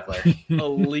good grappler.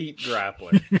 Elite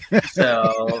grappler.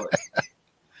 So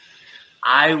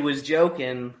I was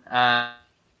joking.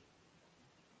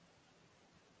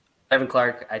 Devin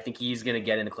Clark, I think he's going to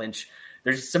get in the clinch.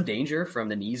 There's some danger from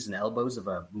the knees and elbows of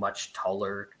a much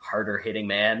taller, harder hitting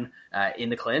man in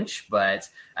the clinch, but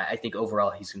I think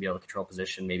overall he's going to be able to control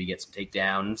position, maybe get some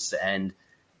takedowns, and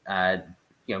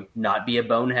not be a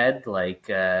bonehead like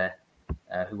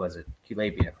who was it?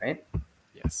 Kulabia, right?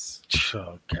 Yes.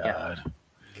 Oh God.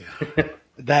 Yeah.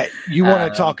 That you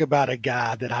want to talk about a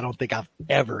guy that I don't think I've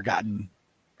ever gotten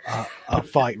a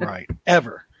fight right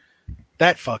ever.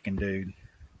 That fucking dude.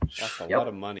 That's a lot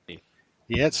of money.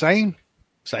 Yeah,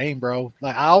 same, bro.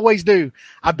 Like I always do.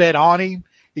 I bet on him.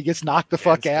 He gets knocked the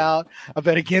fuck out. I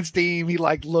bet against him. He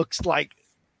like looks like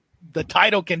the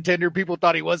title contender people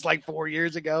thought he was like 4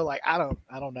 years ago. Like I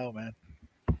don't know, man.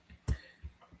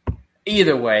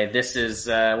 Either way, this is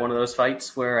one of those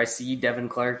fights where I see Devin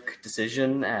Clark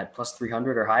decision at plus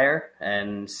 300 or higher,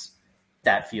 and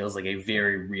that feels like a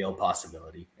very real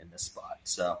possibility in this spot.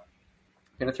 So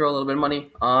I'm going to throw a little bit of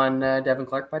money on Devin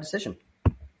Clark by decision.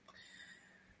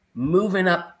 Moving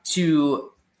up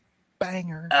to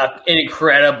banger, an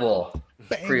incredible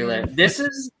prelim. This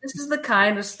is the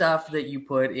kind of stuff that you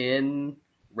put in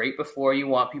right before you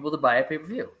want people to buy a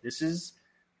pay-per-view.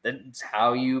 That's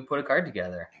how you put a card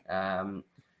together. And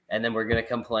then we're going to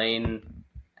complain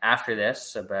after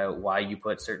this about why you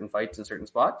put certain fights in certain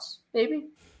spots. Maybe.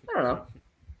 I don't know.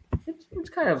 It's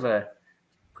kind of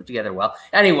put together well.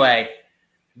 Anyway,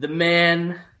 the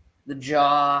man, the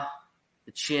jaw,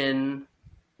 the chin,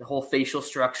 the whole facial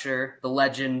structure, the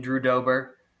legend, Drew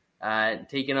Dober,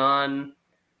 taking on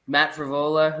Matt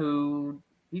Frivola, who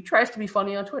he tries to be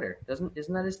funny on Twitter.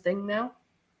 Isn't that his thing now?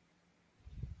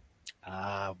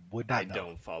 Would not know.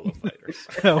 Don't follow fighters.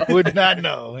 Would not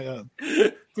know. Yeah.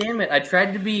 Damn it. I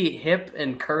tried to be hip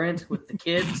and current with the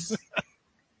kids.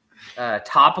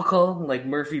 Topical, like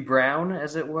Murphy Brown,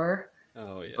 as it were.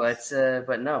 Oh, yes.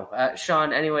 But no.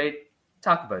 Shaun, anyway,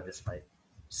 talk about this fight.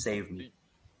 Save me.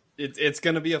 It's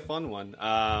going to be a fun one.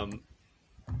 I'm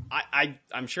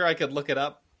sure I could look it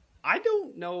up. I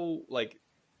don't know, like,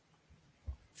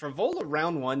 Frivola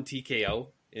round 1 TKO.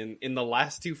 In the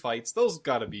last two fights, those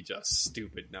got to be just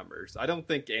stupid numbers. I don't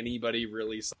think anybody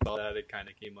really saw that. It kind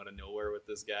of came out of nowhere with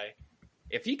this guy.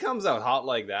 If he comes out hot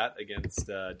like that against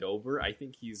Dober, I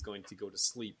think he's going to go to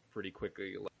sleep pretty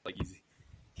quickly, like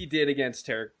he did against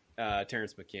Terrence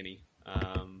McKinney.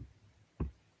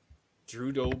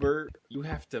 Drew Dober, you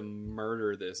have to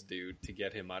murder this dude to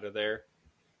get him out of there.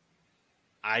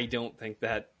 I don't think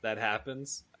that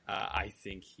happens. I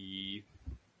think he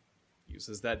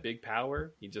uses that big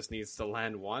power. He just needs to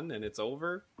land one, and it's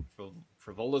over.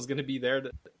 Frivola's going to be there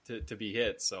to be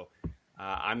hit. So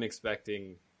I'm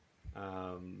expecting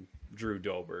Drew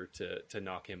Dober to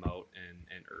knock him out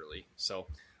and early. So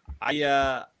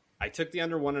I took the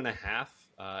under 1.5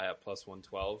 at plus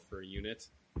 112 for a unit.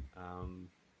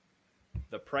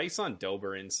 The price on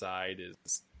Dober inside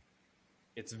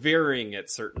it's varying at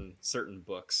certain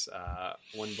books.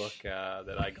 One book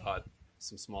that I got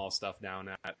some small stuff down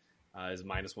at is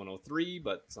minus 103,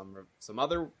 but some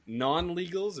other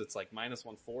non-legals it's like minus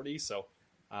 140. So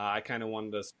I kind of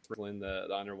wanted to sprinkle in the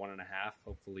under 1.5.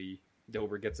 Hopefully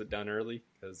Dober gets it done early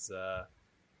because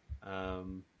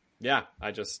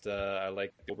I just I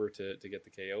like Dober to get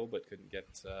the KO, but couldn't get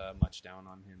much down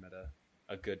on him at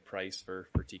a good price for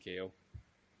TKO.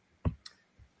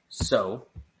 So,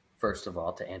 first of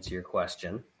all, to answer your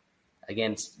question,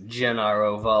 against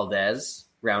Genaro Valdez,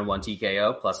 round 1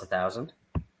 TKO plus 1,000.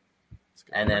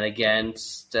 And then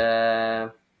against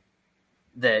one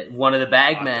of the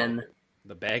bagmen.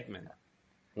 The bagman.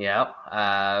 Yeah,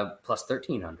 plus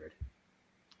 1,300.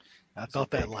 I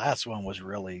thought that last one was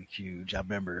really huge. I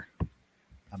remember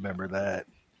that.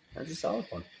 That's a solid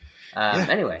one.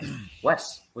 Anyway,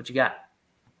 Wes, what you got?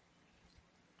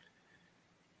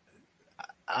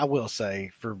 I will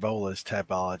say, for Vola's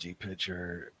Tapology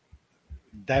picture,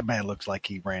 that man looks like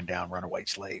he ran down runaway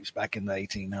slaves back in the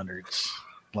 1800s,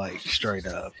 like straight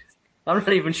up. I'm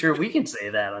not even sure we can say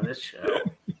that on this show.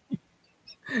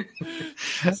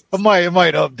 I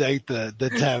might update the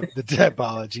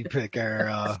Tapology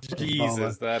picker.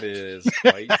 Jesus, that is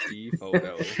quite the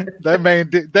photo.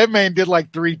 That man did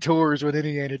like 3 tours with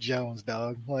Indiana Jones,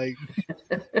 dog. Like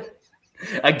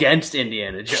against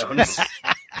Indiana Jones.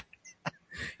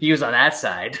 He was on that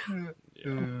side.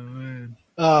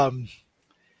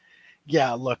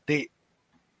 Yeah, look, this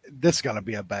is gonna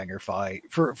be a banger fight.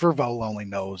 For Vol only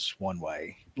knows one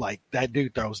way. Like that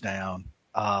dude throws down.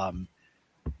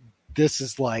 This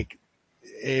is like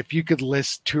if you could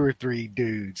list 2 or 3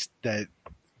 dudes that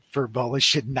Furbola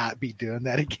should not be doing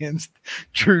that against.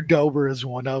 Drew Dober is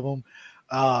one of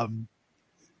them.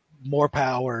 More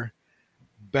power,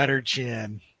 better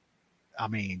chin. I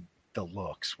mean, the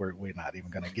looks. We're not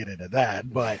even going to get into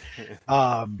that, but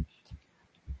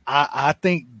I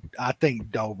think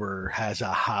Dober has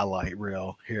a highlight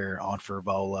reel here on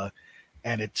Furbola,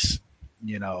 and it's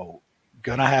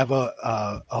gonna have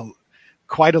a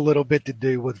quite a little bit to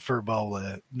do with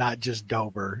Furbola, not just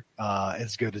Dober.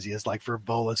 As good as he is, like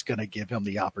Furbola's going to give him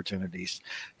the opportunities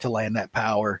to land that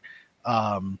power.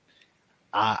 I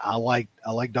like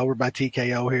Dober by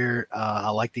TKO here.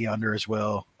 I like the under as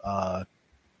well. I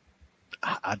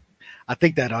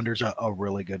think that under's a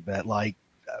really good bet. Like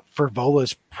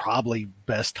Furvola's probably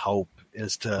best hope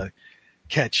is to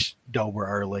catch Dober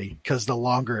early, because the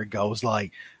longer it goes,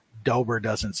 like Dober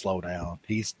doesn't slow down.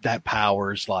 That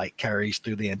power's like carries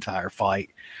through the entire fight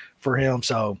for him.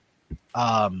 So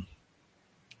I'm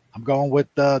going with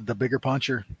the bigger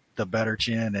puncher, the better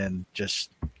chin, and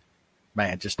just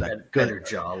a better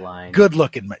jawline. Good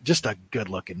looking man. Just a good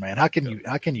looking man. How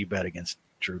can you bet against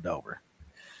Drew Dober?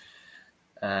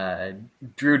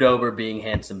 Drew Dober being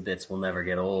handsome bits will never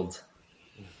get old.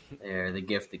 They're the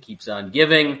gift that keeps on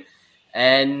giving.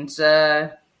 And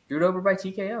Drew Dober by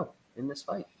TKO in this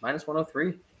fight, minus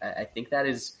 103. I think that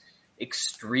is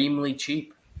extremely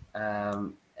cheap.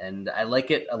 And I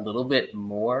like it a little bit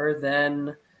more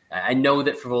than... I know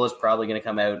that Frivola is probably going to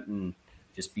come out and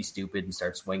just be stupid and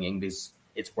start swinging because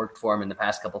it's worked for him in the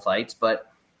past couple fights. But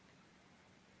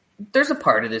there's a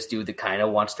part of this dude that kind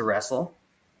of wants to wrestle.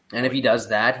 And if he does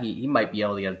that, he might be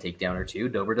able to get a takedown or two.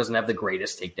 Dober doesn't have the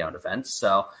greatest takedown defense,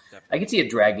 so I could see it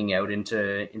dragging out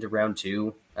into round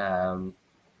 2.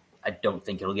 I don't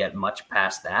think it'll get much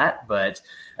past that, but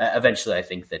eventually I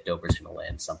think that Dober's going to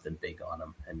land something big on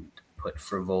him and put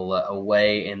Frivola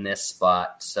away in this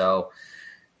spot. So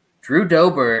Drew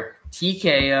Dober,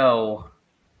 TKO,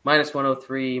 minus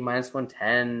 103, minus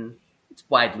 110. It's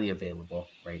widely available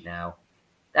right now.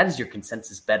 That is your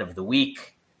consensus bet of the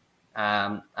week.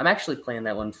 I'm actually playing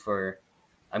that one for...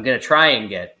 I'm going to try and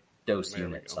get dose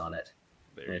units on it.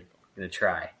 I'm going to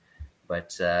try.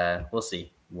 But we'll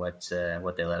see what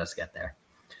they let us get there.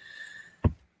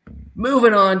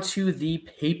 Moving on to the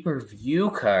pay-per-view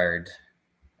card.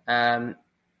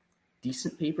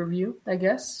 Decent pay-per-view, I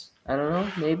guess. I don't know,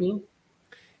 maybe.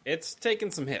 It's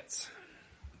taken some hits.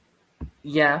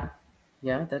 Yeah,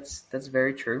 that's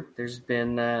very true. There's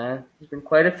been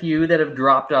quite a few that have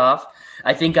dropped off.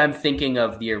 I think I'm thinking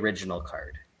of the original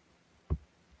card.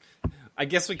 I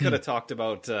guess we could have talked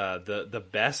about the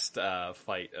best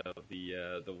fight of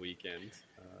the weekend.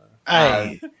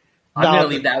 Hey, I'm going to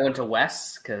leave that one to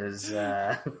Wes because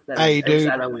that was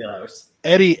out of wheelhouse.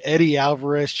 Eddie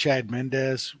Alvarez, Chad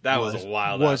Mendes. That was a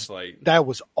wild ass fight. That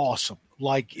was awesome.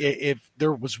 Like if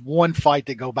there was one fight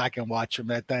to go back and watch from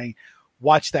that thing,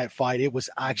 watch that fight. It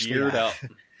was actually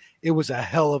it was a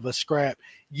hell of a scrap.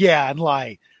 Yeah, and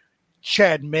like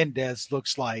Chad Mendes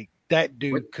looks like that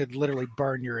dude could literally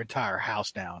burn your entire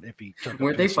house down if he took.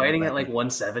 Weren't they fighting at like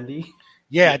 170?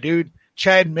 Yeah, dude.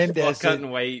 Chad Mendes cutting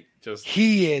weight.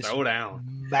 He is throw down.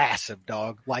 Massive,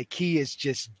 dog. Like he is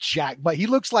just jacked, but he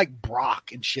looks like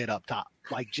Brock and shit up top.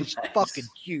 Like just fucking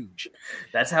huge.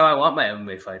 That's how I want my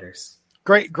MMA fighters.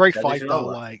 Great fight though.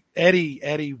 Like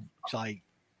Eddie like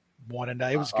won a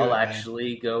night. It was good. I'll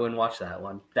actually go and watch that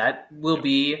one. That will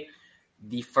be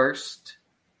the first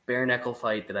bare knuckle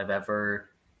fight that I've ever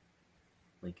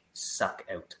like suck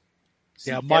out.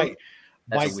 Yeah, Mike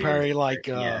Perry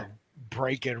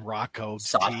breaking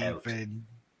Rockhold's teeth and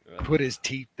put his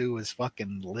teeth through his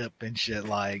fucking lip and shit.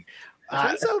 Like,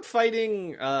 turns out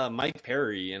fighting Mike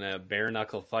Perry in a bare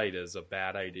knuckle fight is a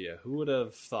bad idea. Who would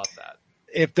have thought that?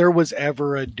 If there was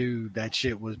ever a dude that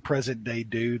shit was present day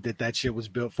dude that shit was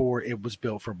built for, it was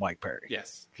built for Mike Perry.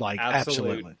 Yes, like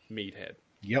absolutely meathead.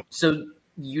 Yep. So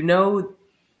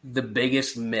the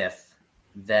biggest myth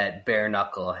that bare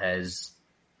knuckle has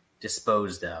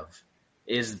disposed of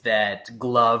is that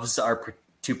gloves are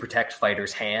to protect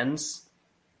fighters' hands.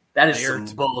 That is some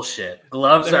bullshit.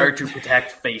 Gloves are to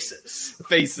protect faces.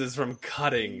 Faces from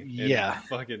cutting and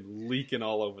fucking leaking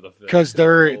all over the face. Because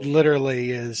there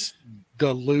literally is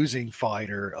the losing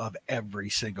fighter of every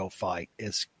single fight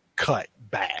is cut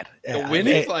bad. The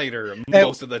winning fighter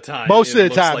most of the time looks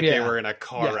like they were in a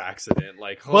car accident.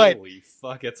 Like, holy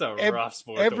fuck, it's a rough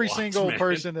sport to every watch, single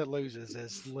person that loses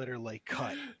is literally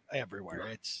cut everywhere.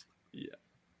 It's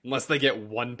unless they get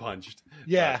one punched.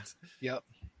 Yeah. Yep.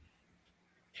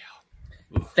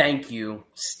 Thank you,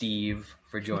 Steve,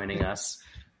 for joining us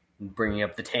and bringing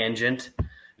up the tangent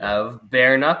of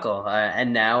bare knuckle.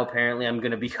 And now apparently I'm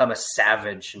going to become a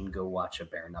savage and go watch a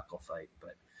bare knuckle fight.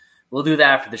 But we'll do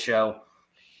that after the show.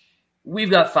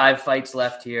 We've got 5 fights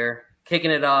left here.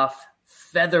 Kicking it off,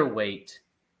 featherweight,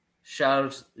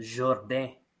 Charles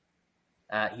Jourdain.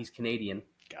 He's Canadian.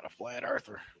 Got a flat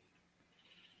earther.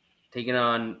 Taking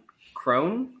on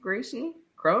Crohn's Gracie?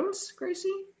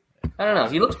 I don't know.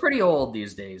 He looks pretty old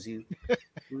these days.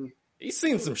 He's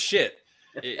seen some shit.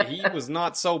 He was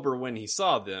not sober when he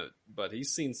saw them, but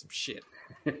he's seen some shit.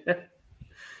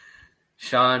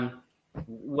 Shaun,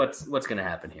 what's going to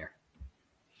happen here?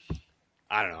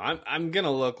 I don't know. I'm going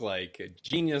to look like a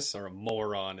genius or a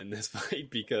moron in this fight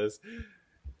because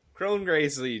Crohn's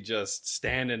Gracie just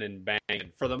standing and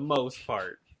banging for the most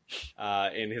part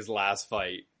in his last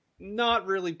fight. Not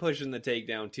really pushing the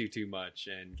takedown too much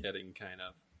and getting kind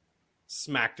of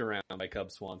smacked around by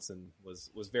Cub Swanson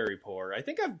was very poor. I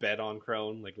think I've bet on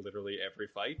Crone like literally every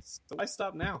fight, so I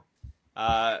stop now.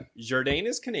 Jourdain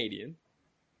is Canadian.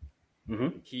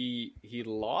 Mm-hmm. He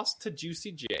lost to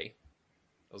Juicy J.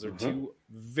 Those are two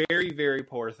very, very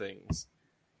poor things.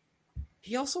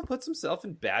 He also puts himself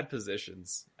in bad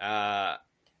positions, and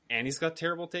he's got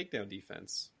terrible takedown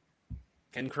defense.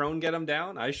 Can Crone get him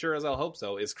down? I sure as hell hope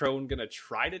so. Is Crone going to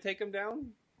try to take him down?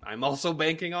 I'm also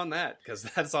banking on that because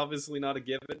that's obviously not a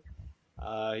given.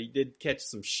 He did catch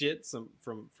some shit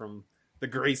from the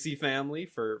Gracie family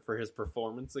for his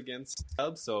performance against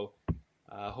Cub. So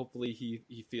hopefully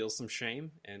he feels some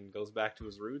shame and goes back to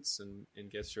his roots and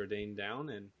gets Jourdain down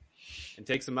and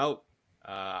takes him out.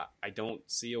 I don't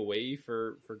see a way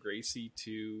for Gracie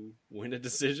to win a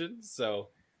decision. So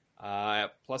at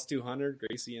plus 200,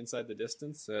 Gracie inside the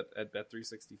distance at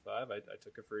Bet365. I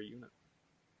took it for a unit.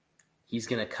 He's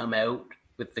going to come out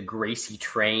with the Gracie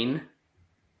train.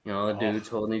 You know, the dudes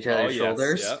holding each other's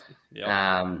shoulders.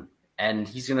 Yep. And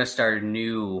he's going to start a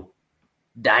new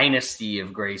dynasty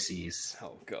of Gracies.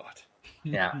 Oh, God.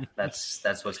 Yeah, that's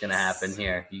what's going to happen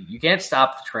here. You can't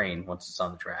stop the train once it's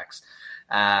on the tracks.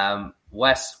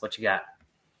 Wes, what you got?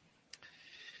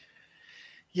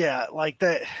 Yeah, like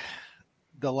that.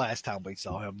 The last time we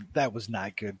saw him, that was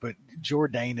not good. But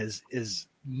Jourdain is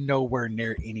nowhere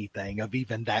near anything of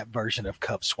even that version of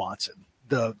Cub Swanson.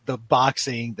 The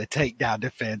boxing, the takedown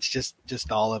defense,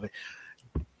 just all of it.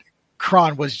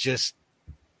 Kron was just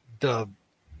the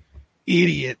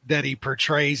idiot that he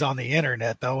portrays on the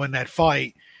internet, though, in that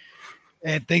fight,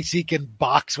 and thinks he can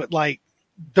box with, like,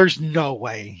 there's no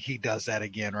way he does that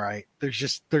again, right?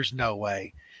 There's no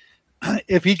way.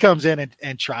 If he comes in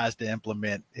and tries to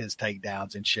implement his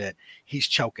takedowns and shit, he's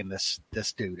choking this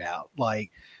dude out.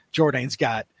 Like, Jourdain's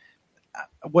got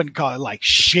I wouldn't call it like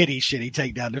shitty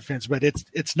takedown defense, but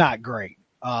it's not great.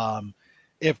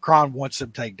 If Kron wants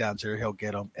some takedowns here, he'll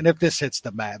get them. And if this hits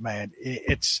the mat, man,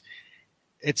 it's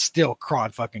still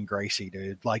Kron fucking Gracie,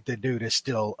 dude. Like, the dude is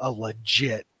still a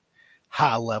legit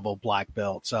high level black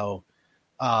belt. So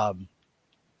I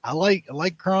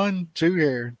like Kron too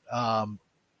here.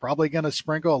 Probably gonna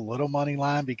sprinkle a little money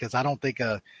line because I don't think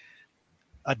a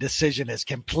decision is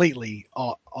completely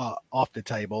off the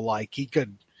table. Like, he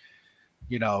could,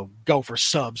 go for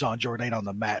subs on Jourdain on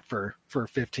the mat for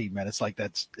 15 minutes. Like,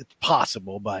 it's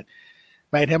possible, but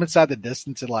man, him inside the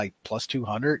distance at like plus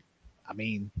 200. I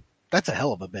mean, that's a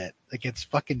hell of a bet against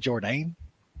fucking Jourdain.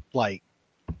 Like,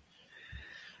 I'm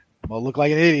gonna look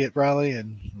like an idiot probably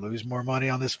and lose more money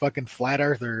on this fucking flat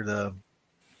earther.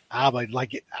 I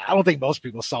don't think most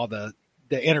people saw the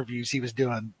interviews he was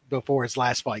doing before his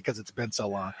last fight because it's been so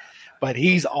long, but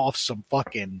he's off some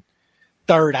fucking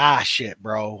third eye shit,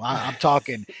 bro. I'm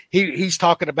talking. He's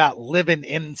talking about living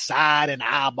inside an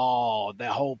eyeball, the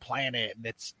whole planet,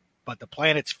 and but the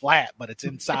planet's flat, but it's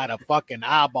inside a fucking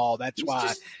eyeball. That's why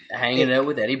just hanging out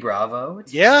with Eddie Bravo.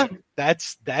 It's fine.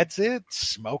 That's it.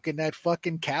 Smoking that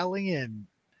fucking Cali and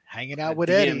hanging out with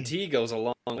Eddie. DMT goes a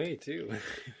long way too.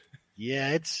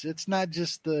 Yeah, it's not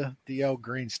just the old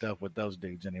green stuff with those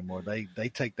dudes anymore. They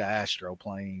take the Astro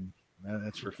plane.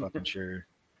 That's for fucking sure.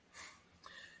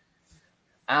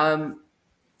 Yeah,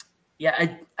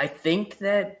 I think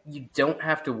that you don't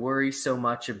have to worry so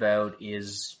much about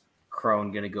is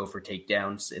Kron going to go for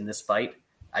takedowns in this fight.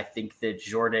 I think that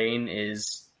Jourdain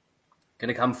is going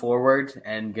to come forward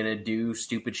and going to do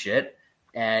stupid shit.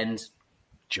 And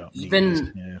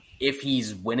if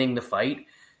he's winning the fight,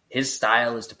 his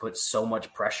style is to put so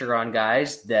much pressure on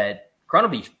guys that Kron will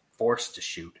be forced to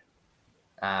shoot.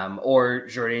 Or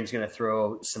Jourdain's going to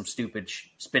throw some stupid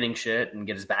spinning shit and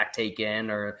get his back taken,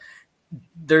 or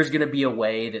there's going to be a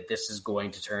way that this is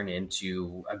going to turn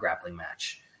into a grappling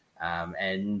match.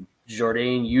 And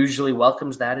Jourdain usually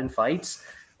welcomes that in fights.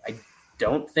 I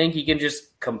don't think he can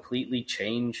just completely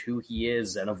change who he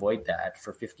is and avoid that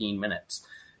for 15 minutes.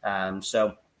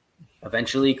 So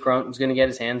eventually Kron's going to get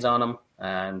his hands on him.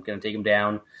 I'm going to take him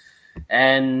down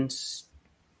and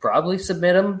probably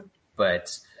submit him.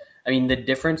 But I mean, the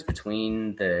difference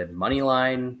between the money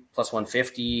line plus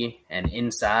 150 and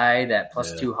inside at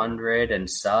plus 200 and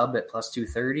sub at plus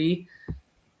 230,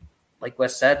 like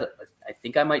Wes said, I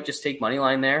think I might just take money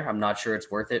line there. I'm not sure it's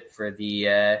worth it for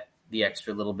the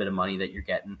extra little bit of money that you're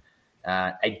getting.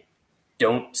 I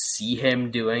don't see him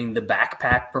doing the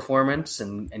backpack performance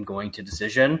and going to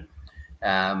decision.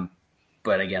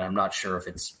 But again, I'm not sure if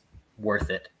it's worth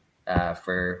it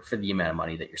for the amount of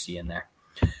money that you're seeing there.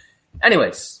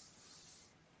 Anyways,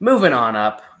 moving on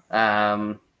up.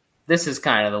 This is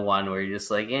kind of the one where you're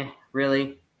just like,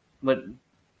 really? But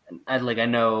I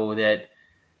know that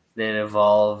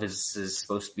Evolve is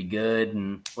supposed to be good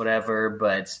and whatever,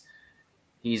 but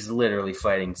he's literally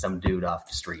fighting some dude off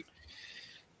the street.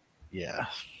 Yeah.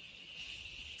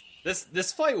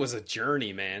 This fight was a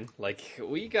journey, man. Like,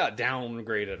 we got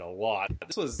downgraded a lot.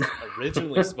 This was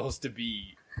originally supposed to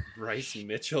be Bryce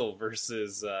Mitchell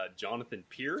versus Jonathan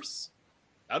Pierce.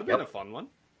 That would have been a fun one.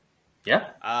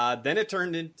 Yeah. Then it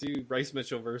turned into Bryce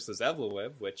Mitchell versus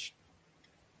Evloev, which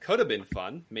could have been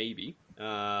fun, maybe.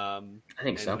 I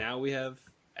think so. Now we have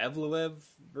Evloev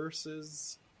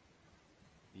versus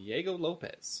Diego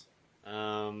Lopez.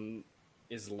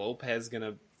 Is Lopez going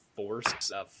to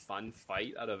force a fun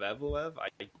fight out of Evloev?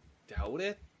 I doubt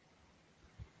it.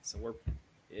 So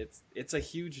it's a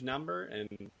huge number, and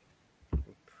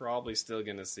we're probably still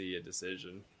going to see a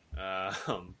decision.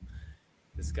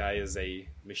 This guy is a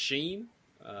machine,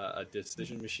 a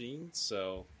decision machine.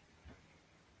 So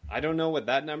I don't know what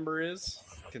that number is,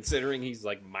 considering he's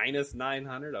like minus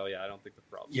 900. Oh yeah, I don't think the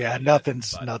problem. Yeah,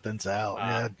 nothing's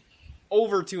out.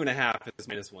 Over 2.5 is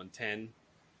minus 110.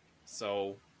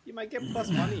 So you might get plus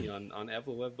money on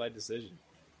Evloev by decision.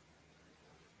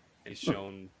 He's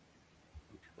shown,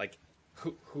 like,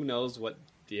 who knows what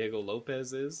Diego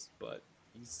Lopez is, but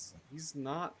he's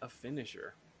not a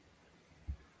finisher.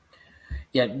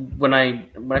 Yeah, when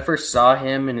I first saw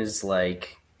him in his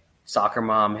like soccer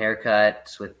mom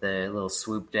haircut with the little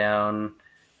swoop down,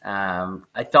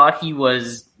 I thought he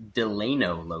was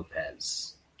Delano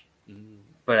Lopez.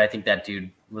 But I think that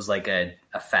dude was like a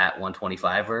fat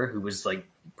 125er who was like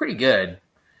pretty good.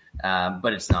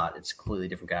 But it's not. It's a completely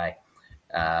different guy.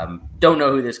 Don't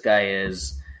know who this guy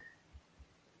is.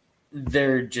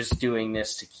 They're just doing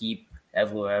this to keep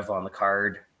Evloev on the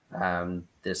card.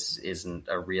 This isn't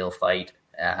a real fight.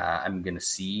 I'm going to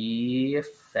see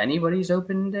if anybody's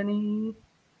opened any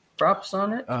props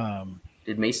on it.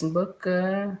 Did Mason book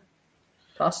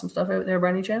toss some stuff out there by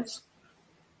any chance?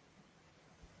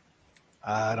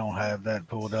 I don't have that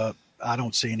pulled up. I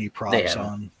don't see any They props haven't.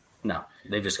 on. No,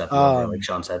 they've just got the over, like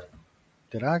Shaun said.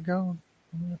 Did I go?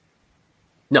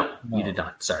 No, you did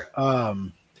not. Sorry.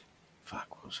 Fuck,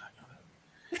 what was I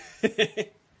going?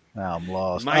 Now I'm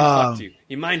lost.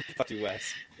 He mind fucked you,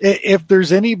 Wes. If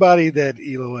there's anybody that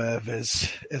Iloev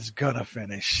is gonna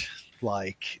finish,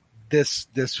 like this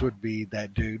would be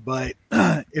that dude. But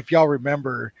if y'all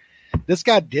remember, this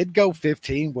guy did go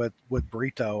 15 with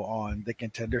Brito on the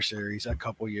Contender Series a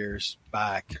couple years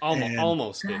back.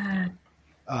 Almost 15.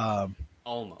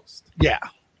 Almost. Yeah.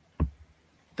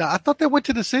 I thought they went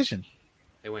to decision.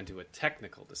 They went to a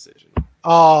technical decision.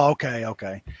 Oh,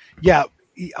 okay. Yeah,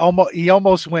 he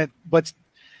almost went, but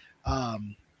that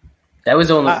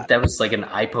was like an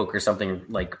eye poke or something,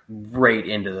 like right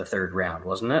into the third round,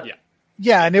 wasn't it? Yeah.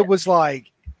 Yeah, and it was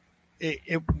like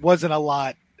it wasn't a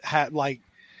lot.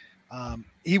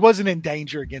 He wasn't in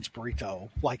danger against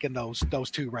Brito, like in those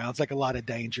 2 rounds, like a lot of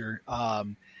danger. I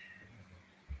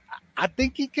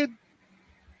think he could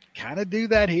kind of do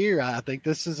that here. I think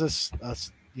this is a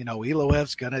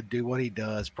Iloev's gonna do what he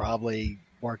does, probably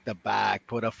work the back,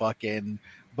 put a fucking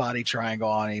body triangle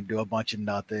on him, do a bunch of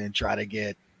nothing, try to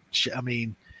get. I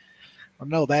mean,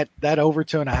 no, that over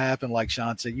 2.5, and like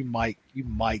Shaun said, you might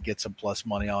get some plus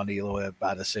money on Iloev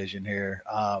by decision here.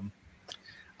 I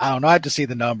don't know. I have to see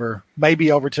the number,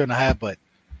 maybe over 2.5, but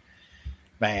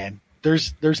man,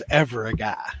 there's ever a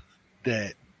guy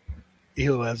that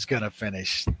Iloev's gonna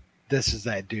finish. This is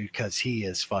that dude, because he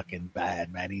is fucking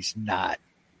bad, man. He's not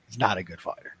a good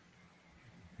fighter.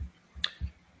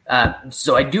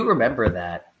 So I do remember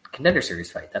that Contender Series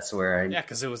fight. That's where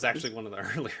because it was actually one of the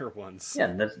earlier ones.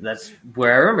 Yeah, that's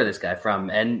where I remember this guy from,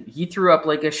 and he threw up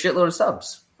like a shitload of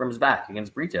subs from his back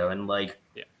against Brito, and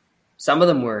some of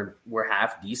them were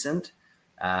half decent.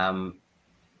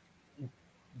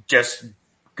 Just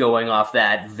going off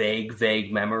that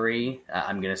vague memory,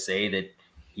 I'm gonna say that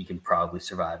he can probably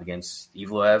survive against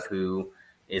Evloev, who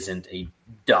isn't a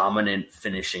dominant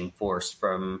finishing force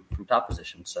from top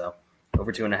position. So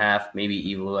over 2.5, maybe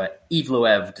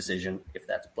Evloev decision, if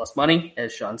that's plus money,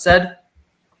 as Shaun said.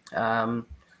 That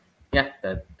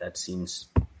seems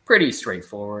pretty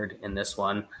straightforward in this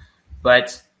one.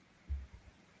 But,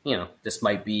 this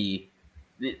might be,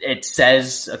 it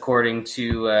says, according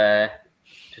to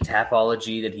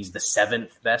Tapology, that he's the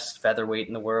 7th best featherweight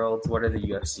in the world. What are the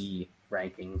UFC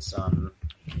rankings on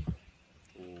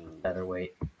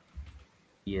featherweight?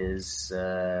 He is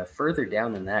further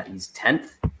down than that. He's 10th.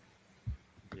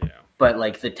 Yeah. But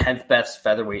like the 10th best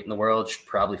featherweight in the world should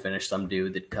probably finish some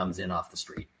dude that comes in off the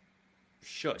street.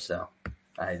 Sure. So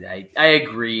I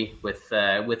agree with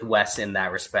Wes in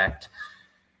that respect.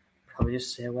 Probably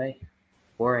just stay away.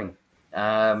 Boring.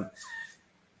 Women's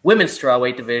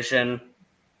strawweight division,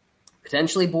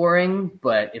 potentially boring,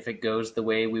 but if it goes the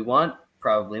way we want,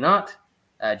 probably not.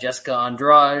 Jessica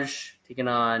Andrade taking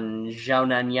on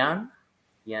Yan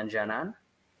Janan.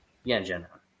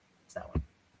 It's that one.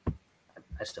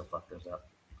 I still fuck those up.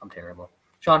 I'm terrible.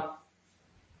 Shaun?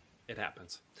 It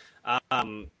happens.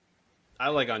 I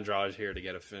like Andrade here to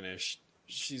get a finish.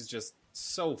 She's just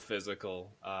so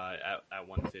physical at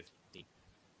 150.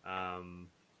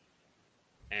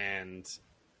 And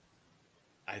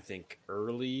I think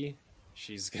early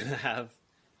she's going to have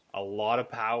a lot of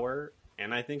power,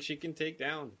 and I think she can take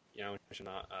down,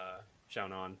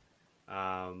 Shaun.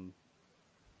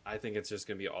 I think it's just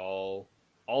going to be all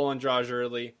Andrade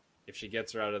early. If she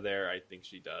gets her out of there, I think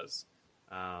she does.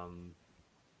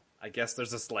 I guess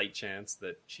there's a slight chance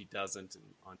that she doesn't and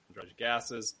Andrade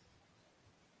gasses.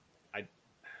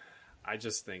 I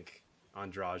just think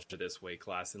Andrade to this weight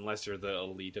class, unless you're the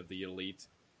elite of the elite,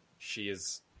 she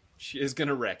is going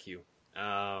to wreck you.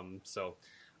 So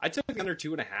I took under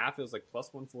 2.5. It was like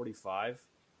plus 145.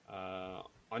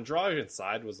 Andrade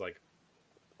inside was like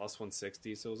plus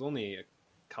 160. So it was only a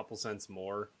couple cents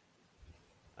more.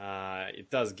 It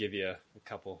does give you a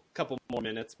couple more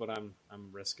minutes, but I'm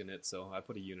risking it. So I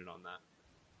put a unit on that.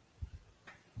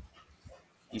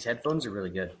 These headphones are really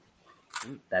good.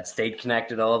 That stayed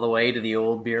connected all the way to the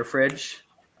old beer fridge,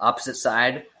 opposite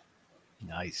side.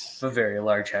 Nice. A very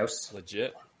large house.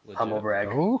 Legit. Humble brag.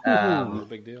 No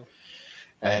big deal.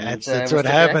 And that's what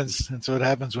happens. That's what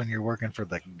happens when you're working for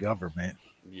the government.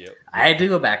 Yep. I had to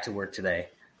go back to work today.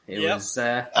 It was.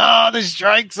 The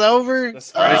strike's over. It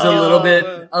was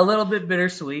a little bit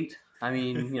bittersweet. I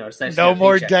mean, it's nice. No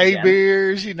more day again.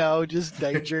 beers. Just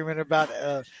daydreaming about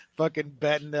fucking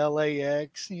betting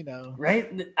LAX.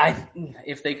 Right?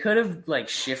 If they could have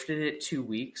shifted it 2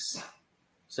 weeks,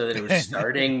 so that it was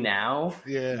starting now.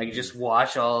 Yeah. I could just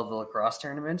watch all of the lacrosse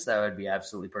tournaments. That would be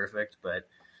absolutely perfect, but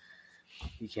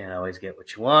you can't always get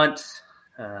what you want.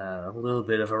 A little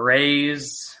bit of a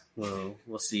raise. We'll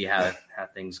see how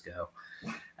things go.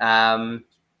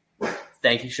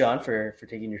 Thank you, Shaun, for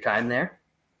taking your time there.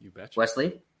 You betcha.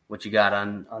 Wesley, what you got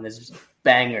on this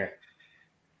banger?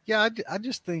 Yeah, I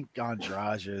just think Andrade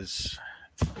I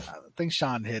think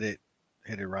Shaun hit it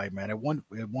right, man. At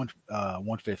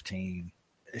 115,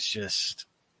 it's just,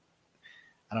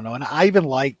 I don't know. And I even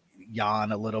like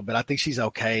Jan a little bit. I think she's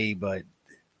okay, but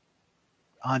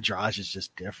Andrade is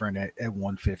just different at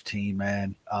 115,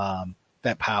 man.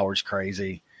 That power's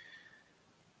crazy.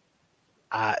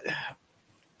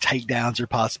 Takedowns are a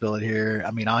possibility here.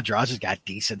 I mean, Andrade's got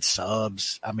decent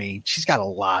subs. I mean, she's got a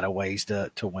lot of ways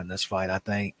to win this fight, I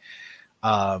think.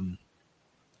 I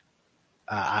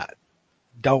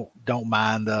don't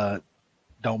mind her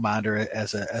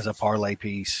as a parlay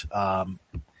piece.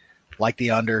 Like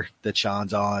the under that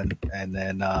Shaun's on, and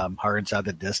then her inside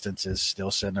the distance is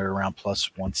still sitting her around plus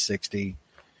 160.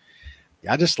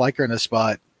 Yeah, I just like her in this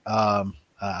spot.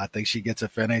 I think she gets a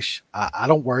finish. I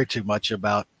don't worry too much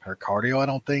about her cardio. I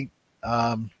don't think.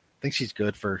 I think she's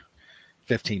good for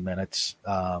 15 minutes.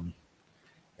 I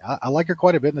like her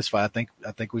quite a bit in this fight.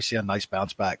 I think we see a nice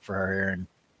bounce back for her here, and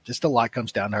just a lot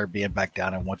comes down to her being back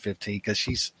down at 115 because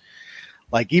she's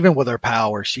like, even with her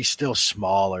power, she's still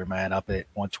smaller, man, up at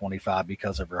 125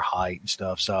 because of her height and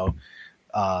stuff. So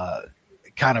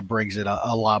it kind of brings it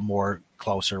a lot more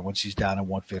closer when she's down at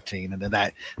 115, and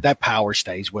then that power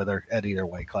stays with her at either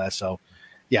weight class. So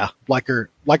yeah, like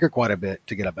her quite a bit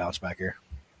to get a bounce back here.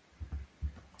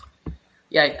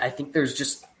 Yeah, I think there's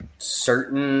just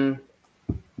certain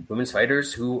women's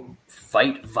fighters who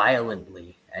fight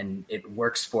violently, and it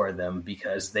works for them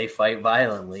because they fight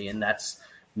violently, and that's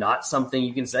not something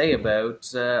you can say about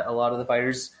a lot of the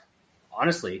fighters,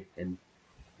 honestly, in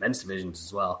men's divisions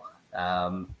as well.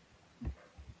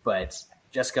 But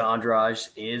Jessica Andrade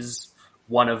is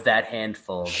one of that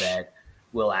handful that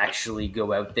will actually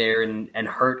go out there and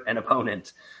hurt an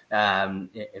opponent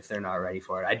if they're not ready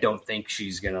for it. I don't think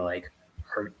she's going to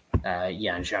hurt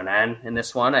Yan Xiaonan in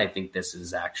this one. I think this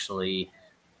is actually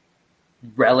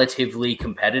relatively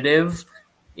competitive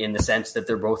in the sense that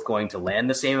they're both going to land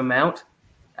the same amount.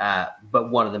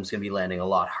 But one of them is going to be landing a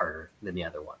lot harder than the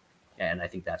other one. And I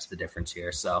think that's the difference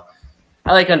here. So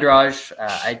I like Andrade.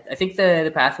 I think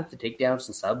the path of the takedowns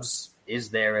and subs is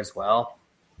there as well.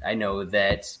 I know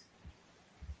that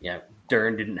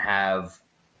Dern didn't have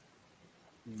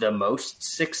the most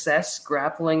success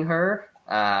grappling her.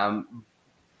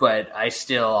 But I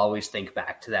still always think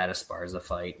back to that Esparza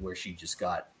fight where she just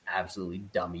got absolutely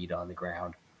dummied on the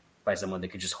ground by someone that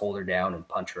could just hold her down and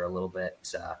punch her a little bit.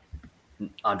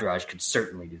 Andrade could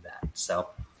certainly do that. So,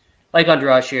 like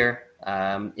Andrade here,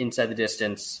 inside the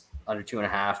distance, under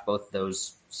 2.5, both of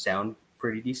those sound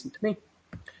pretty decent to me.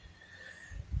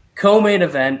 Co-main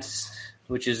event,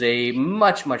 which is a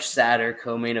much, much sadder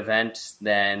co-main event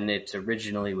than it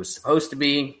originally was supposed to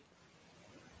be,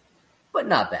 but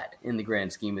not bad in the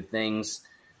grand scheme of things.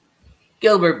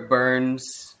 Gilbert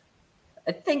Burns,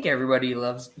 I think everybody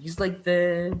loves. He's like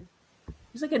a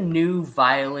new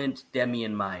violent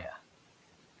Demian Maia.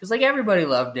 Because everybody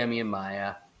loved Demian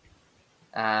Maia,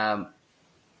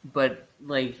 but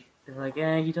they're like,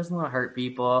 he doesn't want to hurt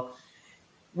people.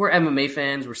 We're MMA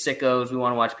fans. We're sickos. We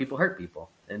want to watch people hurt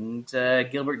people, and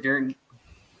Gilbert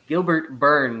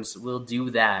Burns will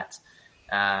do that.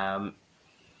 Shaun,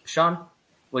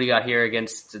 what do you got here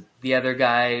against the other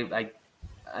guy?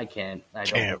 I can't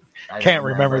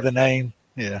remember the name.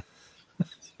 Yeah.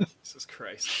 Jesus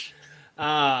Christ.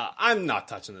 I'm not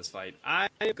touching this fight. I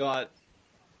got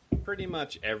pretty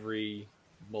much every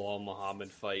Bilal Muhammad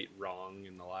fight wrong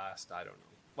in the last, I don't know.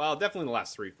 Well, definitely the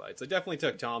last 3 fights. I definitely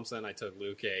took Thompson. I took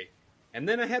Luque. And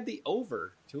then I had the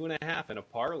over 2.5 in a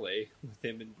parlay with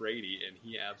him and Brady, and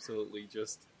he absolutely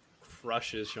just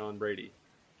crushes Sean Brady.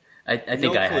 I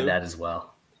think I had that as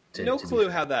well. No clue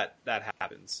how that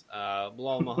happens.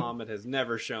 Bilal Muhammad has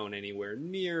never shown anywhere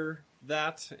near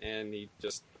that, and he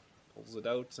just pulls it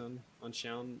out on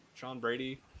Sean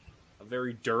Brady, a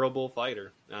very durable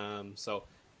fighter. So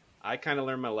I kind of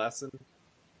learned my lesson.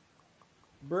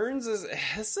 Burns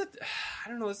it's a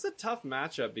tough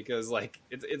matchup because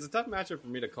it's a tough matchup for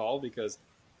me to call because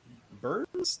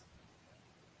Burns,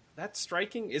 that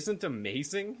striking isn't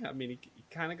amazing. I mean, he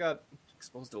kind of got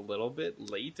exposed a little bit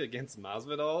late against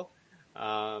Masvidal.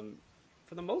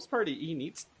 For the most part, he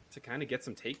needs to kind of get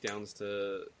some takedowns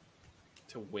to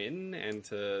win and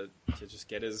to just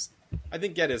get his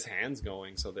hands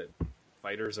going so that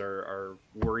fighters are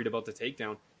worried about the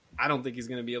takedown. I don't think he's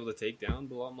going to be able to take down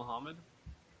Bilal Muhammad.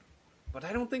 But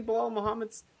I don't think Bilal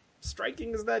Muhammad's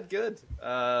striking is that good.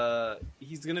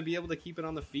 He's going to be able to keep it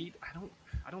on the feet.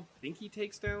 I don't think he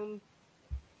takes down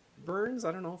Burns.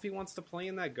 I don't know if he wants to play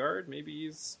in that guard. Maybe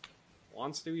he's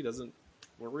wants to. He doesn't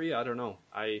worry. I don't know.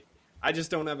 I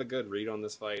just don't have a good read on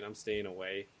this fight. I'm staying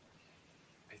away.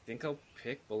 I think I'll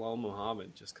pick Bilal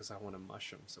Muhammad just because I want to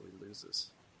mush him so he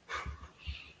loses.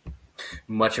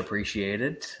 Much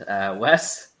appreciated.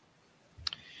 Wes?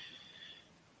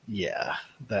 Yeah,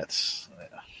 that's.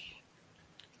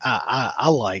 I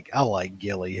like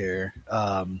Gilly here.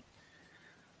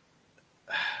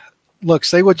 Look,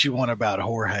 say what you want about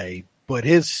Jorge, but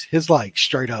his like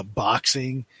straight up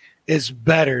boxing is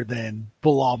better than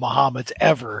Bilal Muhammad's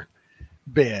ever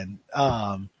been.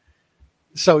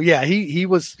 So yeah, he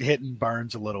was hitting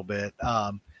Burns a little bit.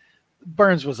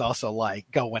 Burns was also like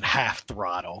going half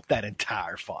throttle that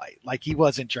entire fight. Like he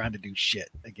wasn't trying to do shit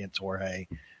against Jorge.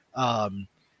 I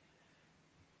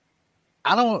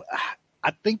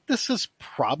think this is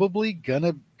probably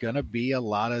gonna be a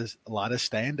lot of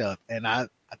stand up, and I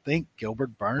think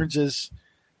Gilbert Burns is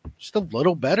just a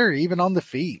little better even on the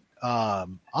feet.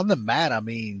 On the mat, I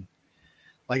mean,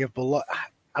 like if Bilal,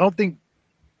 I don't think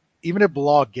even if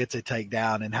Bilal gets a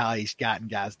takedown and how he's gotten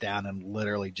guys down and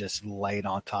literally just laid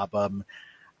on top of him,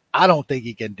 I don't think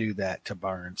he can do that to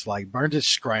Burns. Like Burns is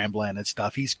scrambling and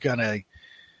stuff. He's gonna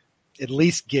at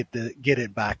least get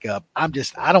it back up. I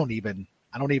don't even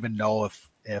know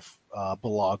if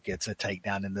Bilal gets a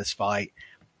takedown in this fight.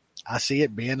 I see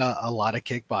it being a lot of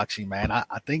kickboxing, man.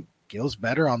 I think Gil's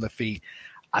better on the feet.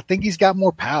 I think he's got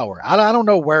more power. I don't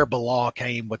know where Bilal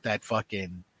came with that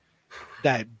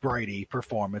Brady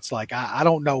performance. Like, I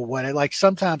don't know what it, like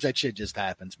sometimes that shit just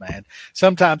happens, man.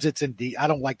 Sometimes it's indeed, I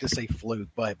don't like to say fluke,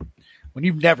 but when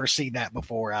you've never seen that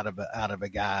before out of a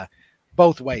guy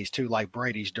both ways too, like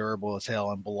Brady's durable as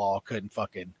hell and Bilal couldn't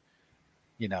fucking,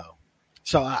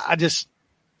 so I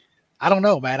don't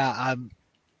know, man.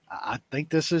 I think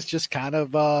this is just kind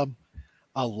of a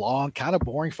long, kind of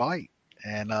boring fight.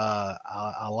 And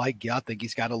I like Gil. I think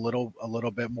he's got a little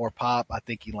bit more pop. I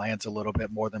think he lands a little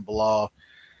bit more than Bilal.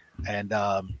 And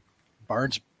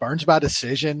Burns by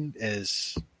decision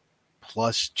is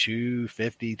plus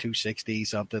 250, 260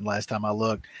 something last time I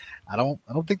looked. I don't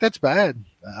think that's bad.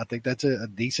 I think that's a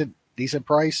decent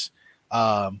price.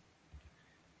 And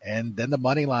then the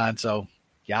money line. So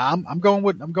yeah, I'm going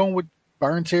with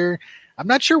Burns here. I'm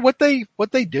not sure what they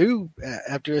do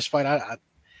after this fight. I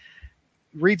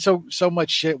read so much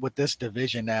shit with this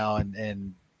division now,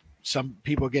 and some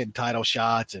people getting title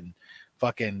shots, and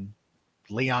fucking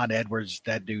Leon Edwards,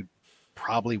 that dude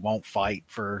probably won't fight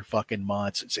for fucking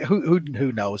months. Who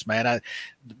knows, man?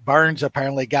 Burns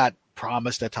apparently got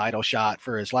promised a title shot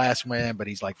for his last win, but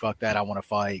he's like, fuck that, I want to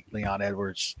fight. Leon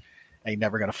Edwards ain't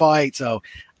never gonna fight. So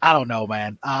I don't know,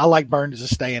 man. I like Burns is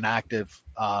staying active.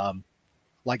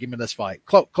 Like him in this fight.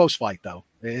 Close fight though.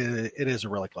 It is a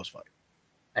really close fight.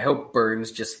 I hope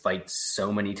Burns just fights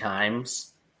so many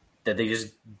times that they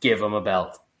just give him a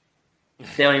belt.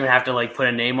 They don't even have to like put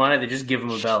a name on it. They just give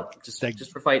him a belt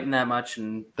just for fighting that much.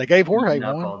 And they gave Jorge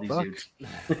one. All these dudes.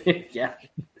 Yeah,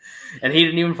 and he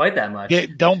didn't even fight that much.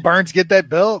 Don't Burns get that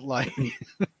belt? Like,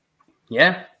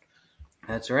 yeah,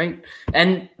 that's right.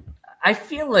 And I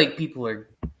feel like people are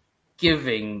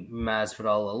giving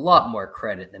Masvidal a lot more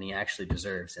credit than he actually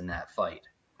deserves in that fight.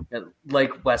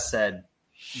 Like Wes said,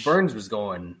 Burns was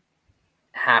going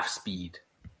half speed.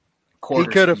 He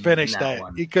could have finished that.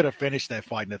 He could have finished that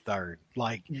fight in the third.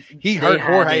 Like he hurt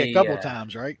Jorge a couple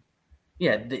times, right?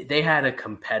 Yeah, they had a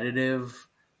competitive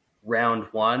round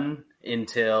one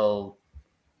until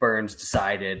Burns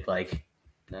decided, like,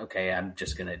 okay, I'm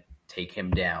just gonna take him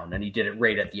down, and he did it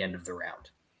right at the end of the round.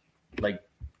 Like,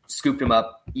 scooped him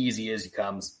up easy as he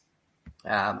comes.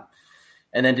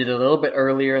 And then did a little bit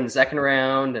earlier in the second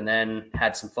round, and then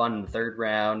had some fun in the third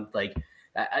round. Like,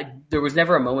 there was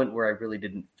never a moment where I really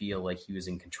didn't feel like he was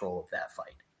in control of that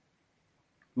fight.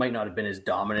 Might not have been as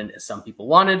dominant as some people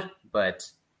wanted, but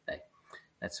hey,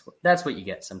 that's what you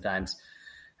get sometimes.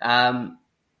 Yeah,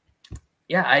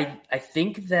 I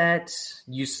think that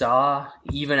you saw,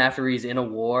 even after he's in a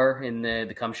war in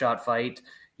the cum shot fight,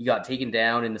 he got taken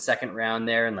down in the second round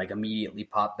there and like immediately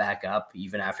popped back up,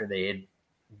 even after they had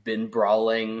been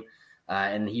brawling,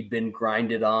 and he'd been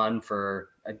grinded on for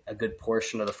a good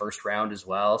portion of the first round as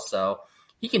well. So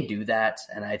he can do that,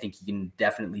 and I think he can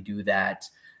definitely do that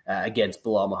against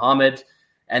Bilal Muhammad.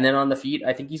 And then on the feet,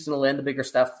 I think he's going to land the bigger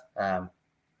stuff.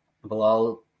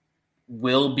 Bilal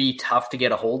will be tough to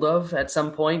get a hold of at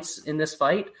some points in this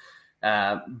fight,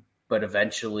 but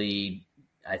eventually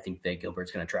I think that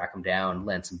Gilbert's going to track him down,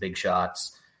 land some big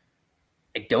shots.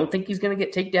 I don't think he's going to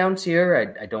get takedowns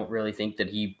here. I don't really think that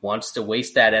he wants to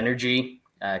waste that energy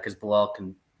because Bilal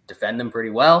can defend them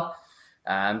pretty well.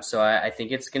 So I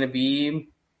think it's going to be a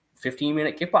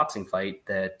 15-minute kickboxing fight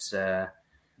that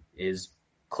is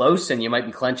close, and you might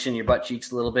be clenching your butt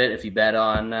cheeks a little bit if you bet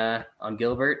on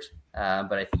Gilbert.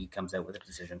 But I think he comes out with a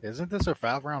decision. Isn't this a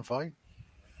 5-round fight?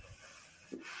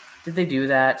 Did they do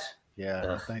that? Yeah,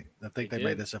 Ugh. I think they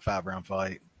made this a 5-round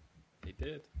fight. They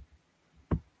did.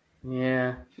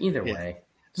 Yeah, either way.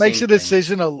 Makes Same the thing.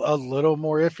 decision a little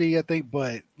more iffy, I think,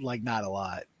 but like not a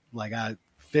lot. Like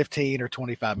 15 or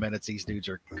 25 minutes, these dudes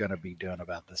are going to be doing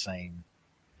about the same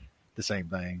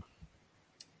thing.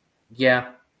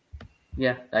 Yeah.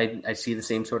 I see the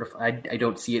same sort of. I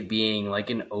don't see it being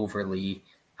like an overly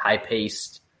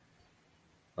high-paced,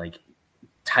 like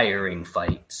tiring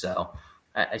fight. So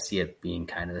I see it being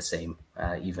kind of the same,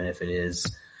 even if it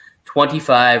is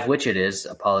 25, which it is.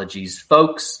 Apologies,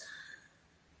 folks.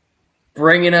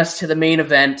 Bringing us to the main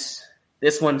event.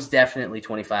 This one's definitely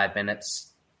 25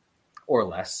 minutes or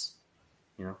less,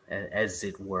 as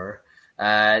it were.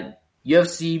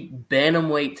 UFC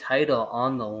bantamweight title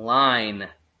on the line.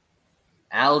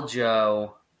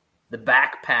 Aljo, the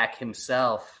backpack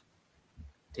himself,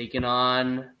 taking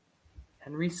on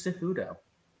Henry Cejudo.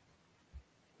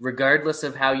 Regardless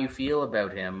of how you feel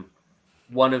about him,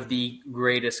 one of the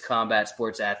greatest combat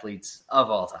sports athletes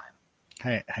of all time.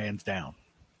 Hands down.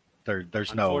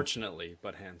 There's Unfortunately,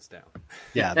 but hands down.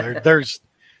 Yeah, there's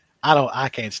I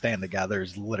can't stand the guy.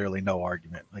 There's literally no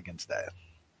argument against that.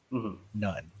 Mm-hmm.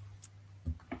 None.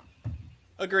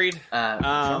 Agreed.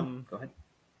 Shaun, go ahead.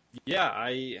 Yeah,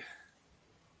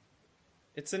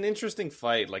 it's an interesting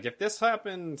fight. Like if this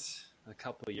happened a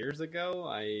couple of years ago,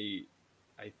 I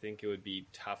think it would be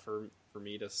tougher for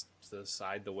me to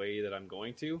decide the way that I'm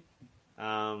going to.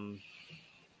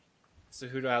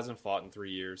 Cejudo hasn't fought in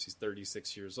 3 years. He's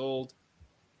 36 years old.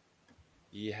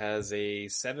 He has a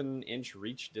 7-inch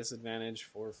reach disadvantage,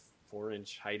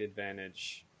 4-inch height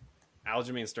advantage.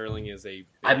 Aljamain Sterling is a...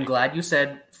 I'm glad you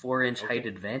said 4-inch height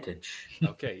advantage.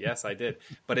 Okay, yes, I did.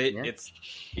 But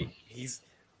he's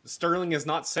Sterling is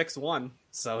not 6'1",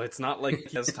 so it's not like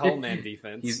he has tall man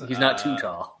defense. He's not too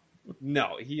tall.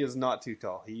 No, he is not too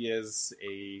tall. He's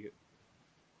a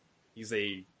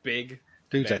big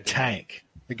dude's a tank.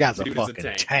 The guy's a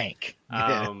fucking tank.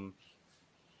 Yeah.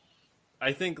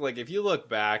 I think like if you look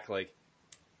back, like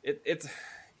it's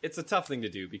a tough thing to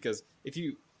do because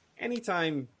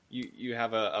anytime you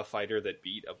have a fighter that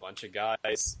beat a bunch of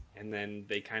guys and then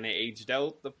they kind of aged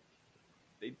out,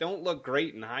 they don't look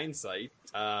great in hindsight.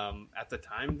 At the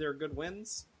time, they're good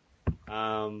wins.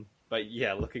 But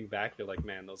yeah, looking back, they're like,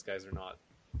 man, those guys are not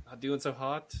doing so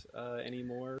hot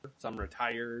anymore. Some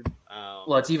retired.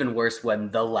 Well, it's even worse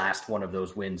when the last one of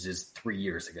those wins is 3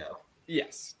 years ago.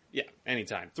 Yes. Yeah.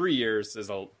 Anytime. 3 years is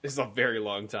a very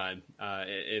long time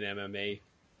in MMA.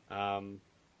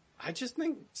 I just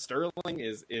think Sterling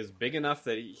is big enough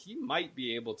that he might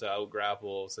be able to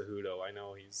out-grapple Cejudo. I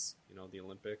know he's the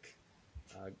Olympic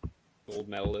gold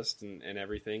medalist and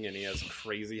everything, and he has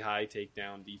crazy high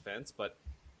takedown defense, but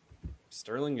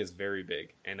Sterling is very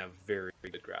big and a very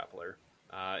good grappler.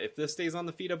 If this stays on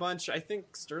the feet a bunch, I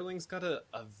think Sterling's got a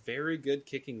very good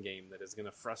kicking game that is going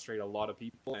to frustrate a lot of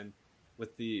people, and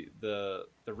with the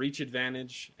reach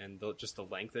advantage and just the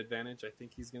length advantage, I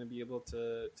think he's going to be able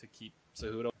to keep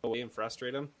Cejudo away and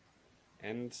frustrate him.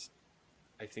 And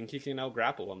I think he can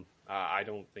out-grapple him. I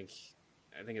think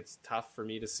it's tough for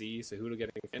me to see Cejudo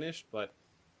getting finished, but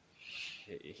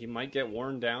he might get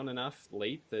worn down enough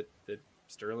late that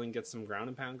Sterling gets some ground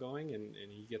and pound going and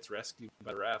he gets rescued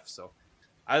by the ref. So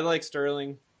I like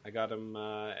Sterling. I got him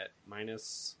at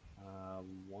minus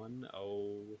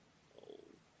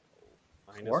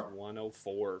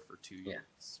 104 for 2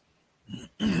 units.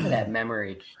 Look at that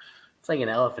memory. It's like an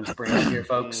elephant's brain here,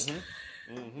 folks.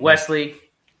 Mm-hmm. Wesley,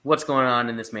 what's going on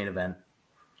in this main event?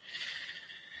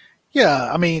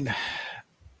 Yeah, I mean,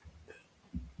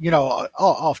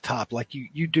 off top, like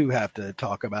you do have to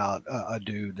talk about a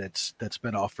dude that's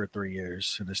been off for 3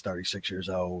 years and is 36 years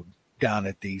old, down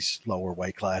at these lower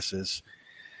weight classes.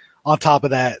 On top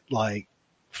of that, like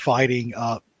fighting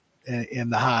up in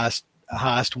the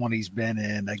highest one he's been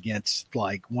in against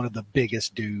like one of the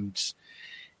biggest dudes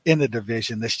in the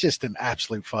division. That's just an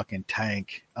absolute fucking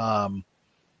tank. And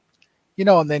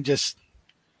then just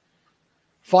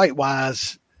fight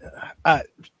wise,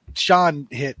 Shaun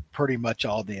hit pretty much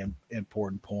all the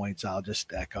important points. I'll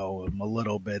just echo him a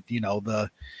little bit.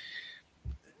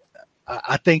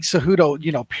 I think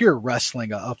Cejudo, pure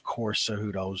wrestling, of course,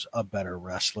 Cejudo's a better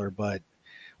wrestler. But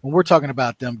when we're talking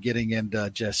about them getting into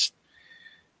just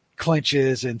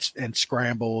clinches and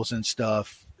scrambles and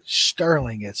stuff.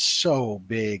 Sterling is so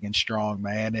big and strong,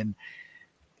 man. And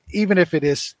even if it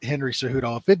is Henry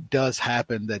Cejudo, if it does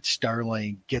happen that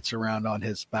Sterling gets around on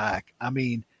his back, I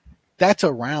mean, that's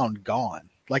a round gone.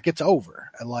 Like, it's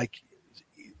over. Like,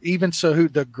 even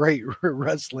Cejudo, the great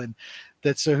wrestling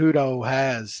that Cejudo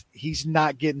has, he's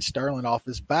not getting Sterling off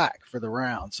his back for the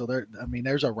round. So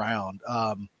there's a round.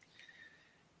 I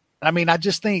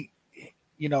just think,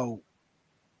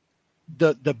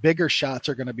 the bigger shots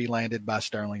are going to be landed by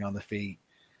Sterling on the feet,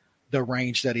 the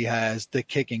range that he has, the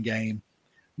kicking game.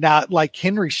 Now, like,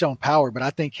 Henry's shown power, but I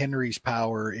think Henry's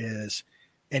power is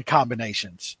in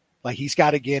combinations. Like, he's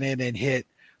got to get in and hit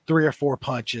 3 or 4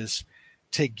 punches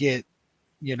to get,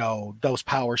 those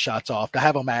power shots off, to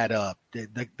have them add up.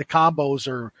 The combos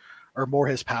are more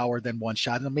his power than one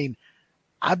shot. I mean,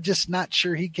 I'm just not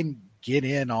sure he can get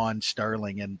in on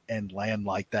Sterling and land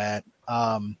like that.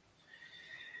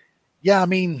 Yeah, I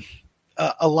mean,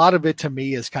 a lot of it to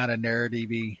me is kind of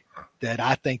narrative-y, that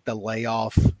I think the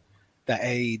layoff, the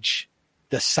age,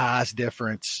 the size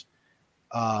difference,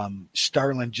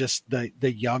 Sterling, just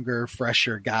the younger,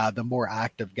 fresher guy, the more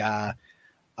active guy.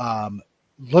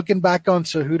 Looking back on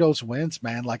Cejudo's wins,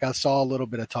 man, like, I saw a little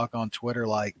bit of talk on Twitter,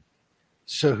 like,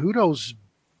 Cejudo's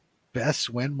best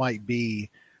win might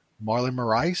be Marlon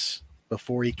Moraes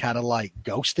before he kind of like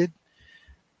ghosted.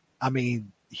 I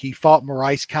mean, he fought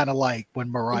Moraes kind of like when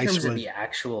Moraes in terms was of the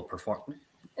actual performance.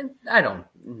 I don't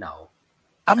know.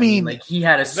 I mean, like, he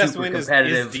had a His best super win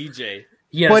competitive is DJ.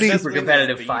 He had But a he- super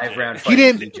competitive 5-round fight He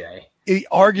didn't- with DJ. he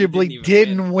arguably He didn't even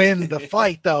didn't win the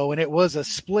fight though, and it was a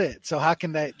split. So how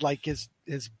can that, like, his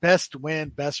best win,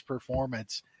 best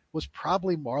performance was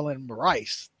probably Marlon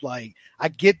Moraes. Like, I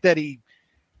get that he,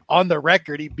 on the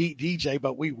record, he beat DJ,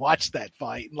 but we watched that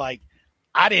fight. Like,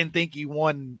 I didn't think he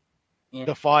won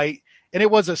the fight, and it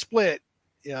was a split.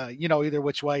 Either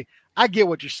which way. I get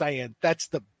what you're saying. That's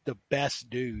the best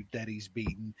dude that he's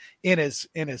beaten in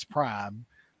his prime.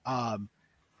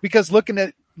 Because looking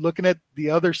at the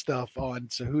other stuff on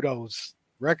Cejudo's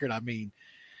record, I mean,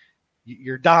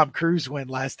 your Dom Cruz win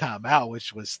last time out,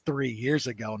 which was 3 years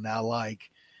ago now. Like,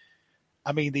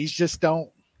 I mean, these just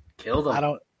don't Kill them. I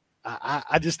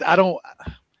don't.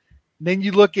 Then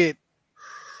you look at,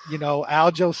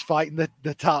 Aljo's fighting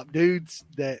the top dudes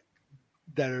that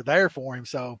are there for him.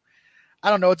 So I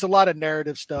don't know. It's a lot of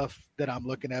narrative stuff that I'm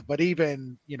looking at, but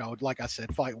even, like I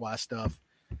said, fight wise stuff,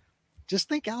 just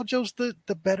think Aljo's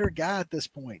the better guy at this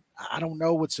point. I don't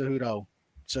know what Cejudo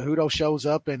shows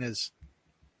up in his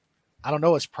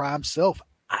prime self.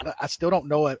 I still don't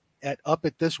know it up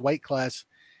at this weight class.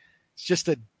 It's just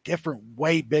a different,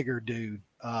 way bigger dude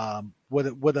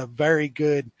with a very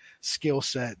good skill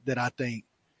set that I think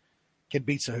can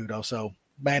beat Cejudo. So,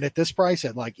 man, at this price,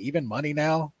 at like even money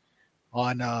now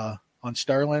on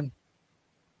Sterling,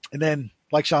 and then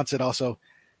like Shaun said, also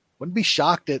wouldn't be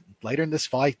shocked that later in this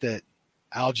fight that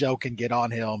Aljo can get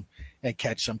on him and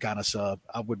catch some kind of sub.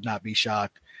 I would not be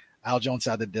shocked. Aljo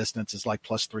inside the distance is like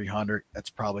plus 300. That's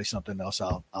probably something else.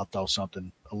 I'll throw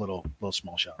something a little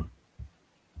small shot.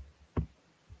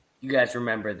 You guys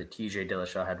remember that TJ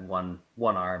Dillashaw had one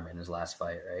arm in his last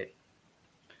fight, right?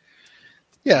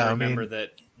 Yeah, I remember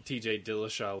that TJ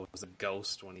Dillashaw was a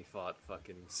ghost when he fought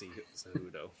fucking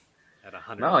Cejudo at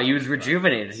 100. No, he was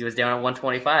rejuvenated. He was down at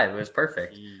 125. It was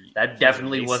perfect. That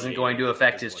definitely wasn't going to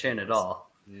affect his chin at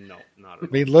all. No, not at all.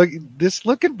 I mean,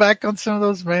 looking back on some of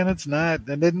those, man, it's not.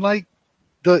 And then like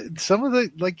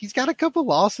he's got a couple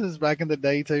losses back in the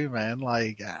day too, man.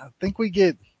 Like, I think we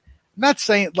get. I'm not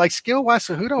saying like skill wise,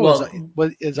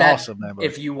 Cejudo is awesome, man. But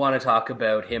if you want to talk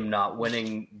about him not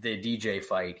winning the DJ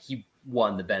fight, he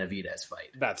won the Benavidez fight.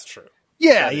 That's true.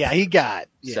 Yeah, he got.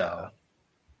 Yeah. So,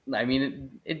 I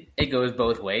mean, it goes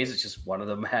both ways. It's just one of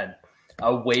them had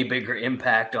a way bigger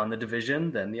impact on the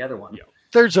division than the other one. Yeah.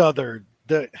 There's I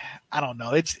don't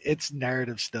know. It's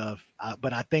narrative stuff,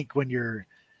 but I think when you're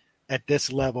at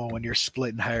this level, when you're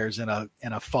splitting hairs in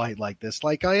a fight like this,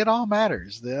 like it all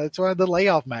matters. That's why the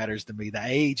layoff matters to me. The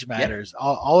age matters. Yeah.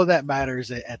 All of that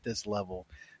matters at this level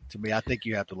to me. I think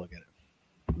you have to look at it.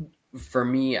 For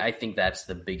me, I think that's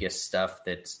the biggest stuff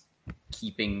that's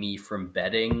keeping me from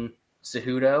betting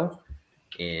Cejudo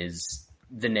is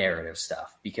the narrative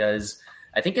stuff. Because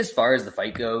I think as far as the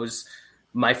fight goes,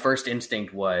 my first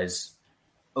instinct was,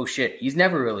 oh shit, he's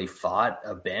never really fought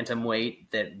a bantamweight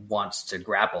that wants to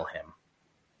grapple him.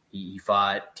 He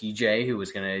fought TJ, who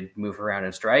was going to move around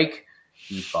and strike.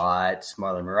 He fought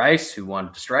Marlon Moraes, who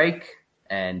wanted to strike.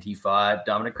 And he fought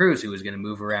Dominic Cruz, who was going to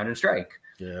move around and strike.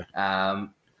 Yeah.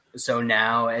 So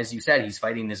now, as you said, he's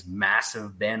fighting this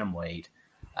massive bantamweight.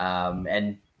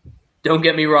 And don't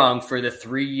get me wrong, for the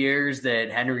 3 years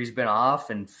that Henry's been off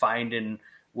and finding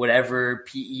whatever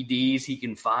PEDs he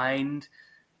can find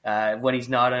when he's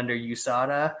not under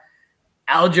USADA,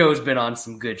 Aljo's been on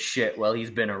some good shit while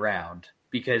he's been around,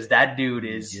 because that dude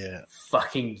is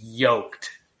fucking yoked.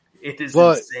 It is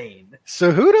insane.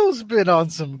 Cejudo's been on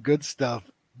some good stuff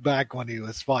back when he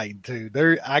was fighting too.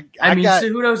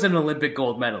 Cejudo's an Olympic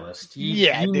gold medalist. He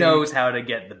knows how to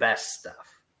get the best stuff.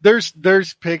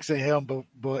 There's pics of him,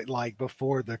 but like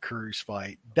before the Cruz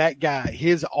fight, that guy,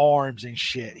 his arms and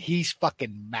shit, he's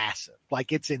fucking massive.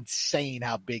 Like, it's insane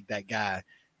how big that guy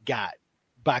got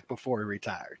back before he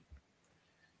retired.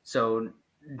 So,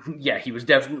 yeah, he was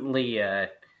definitely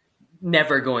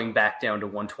never going back down to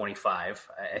 125.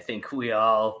 I think we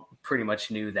all pretty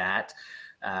much knew that.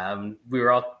 We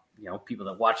were all, people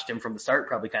that watched him from the start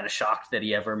probably kind of shocked that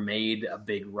he ever made a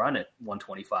big run at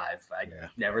 125. I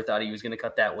never thought he was going to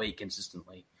cut that weight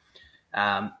consistently.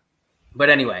 But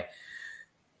anyway,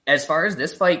 as far as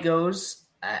this fight goes,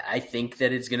 I think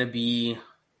that it's going to be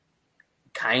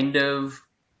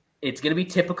it's going to be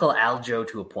typical Aljo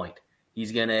to a point.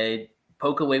 He's going to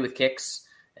poke away with kicks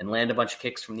and land a bunch of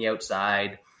kicks from the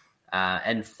outside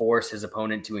and force his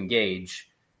opponent to engage.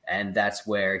 And that's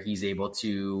where he's able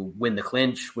to win the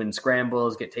clinch, win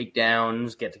scrambles, get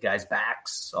takedowns, get to guys'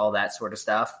 backs, all that sort of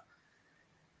stuff.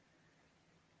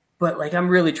 But, I'm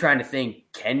really trying to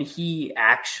think, can he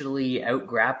actually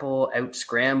out-grapple,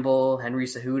 out-scramble Henry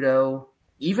Cejudo?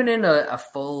 Even in a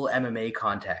full MMA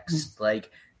context,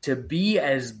 to be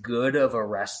as good of a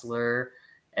wrestler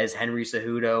as Henry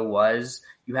Cejudo was,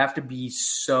 you have to be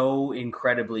so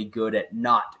incredibly good at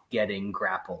not getting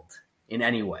grappled in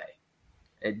any way.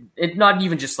 It not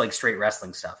even just straight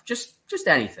wrestling stuff, just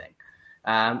anything.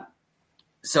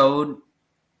 So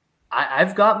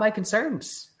I've got my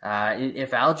concerns.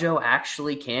 If Aljo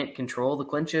actually can't control the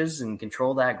clinches and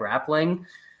control that grappling,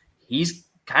 he's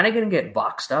kind of going to get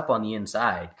boxed up on the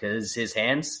inside because his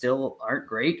hands still aren't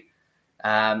great.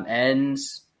 And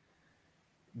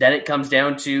then it comes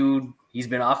down to, he's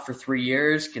been off for 3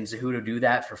 years. Can Cejudo do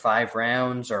that for 5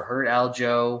 rounds or hurt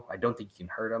Aljo? I don't think he can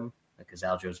hurt him because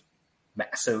Aljo's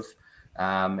massive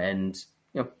and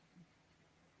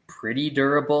pretty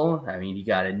durable. I mean, he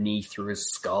got a knee through his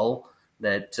skull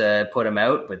that put him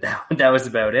out, but that was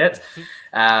about it.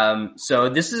 So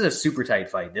this is a super tight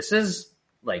fight. This is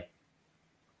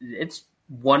it's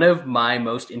one of my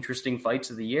most interesting fights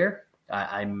of the year.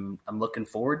 I'm looking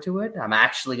forward to it. I'm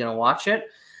actually going to watch it.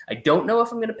 I don't know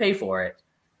if I'm going to pay for it.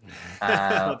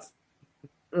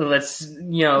 Let's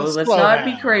not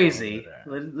be crazy.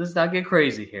 Let's not get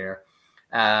crazy here.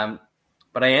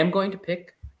 But I am going to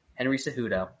pick Henry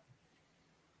Cejudo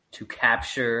to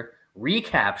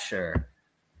recapture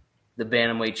the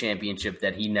Bantamweight Championship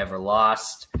that he never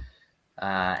lost.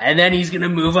 And then he's going to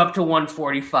move up to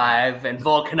 145, and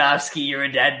Volkanovski, you're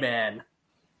a dead man.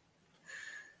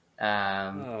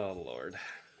 Oh, Lord.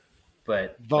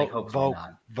 But hopefully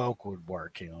not. Volk would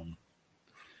work him.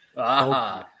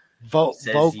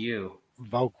 Says you.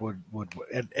 Volk would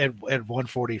at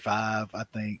 145, I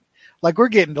think. We're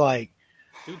getting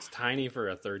dude's tiny for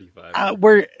a 35.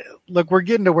 We're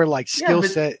getting to where skill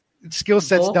sets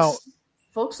don't.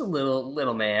 Volk's a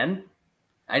little man.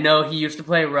 I know he used to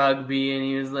play rugby and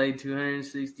he was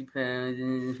 260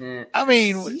 pounds. I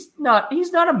mean, he's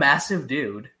not a massive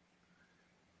dude.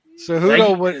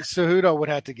 Cejudo would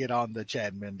have to get on the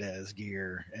Chad Mendes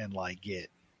gear and get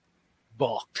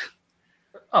bulked.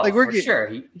 Oh, for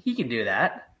sure. He can do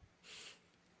that.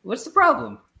 What's the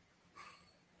problem?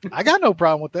 I got no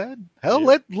problem with that. Hell,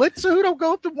 let Cejudo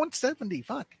go up to 170.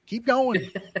 Fuck. Keep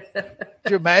going. Could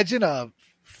you imagine a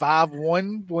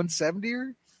 5'1",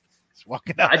 170er? He's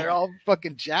walking out there all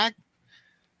fucking jacked.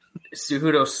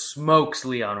 Cejudo smokes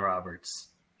Leon Roberts.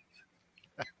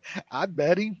 I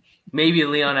bet him. Maybe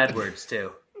Leon Edwards,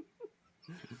 too.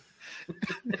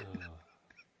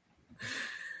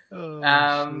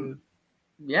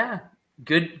 Yeah.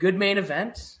 Good main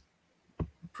event.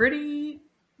 Pretty,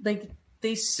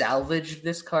 they salvaged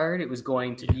this card. It was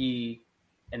going to be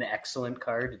an excellent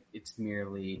card. It's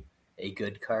merely a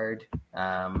good card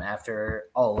after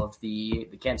all of the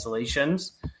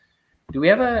cancellations. Do we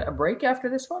have a break after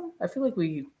this one? I feel like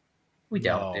we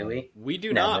don't, do we? We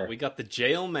do not. We got the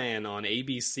Jail Man on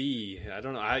ABC. I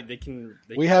don't know. They can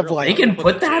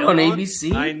put that on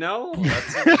ABC. I know.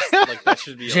 That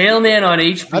should be Jail Man on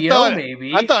HBO.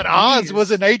 Maybe. I thought Oz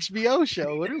was an HBO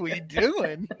show. What are we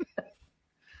doing?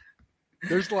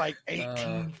 There's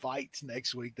 18 fights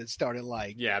next week that started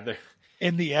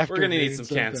in the afternoon. We're gonna need some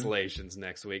cancellations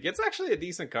next week. It's actually a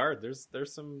decent card.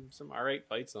 There's some alright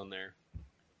fights on there.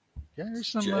 Yeah, there's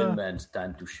some. Jail Man's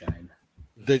time to shine.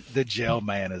 the jail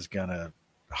man is gonna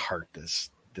hurt this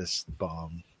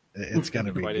bum. It's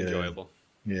gonna be Quite good. enjoyable.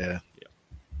 Yeah.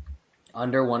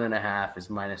 Under 1.5 is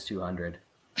minus 200.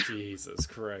 Jesus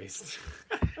Christ.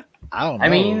 I don't know. I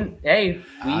mean, hey,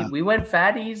 we went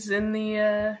fatties in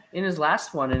his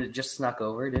last one, and it just snuck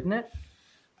over, didn't it?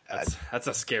 That's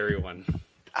a scary one.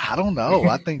 I don't know.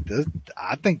 I think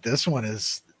this one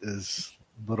is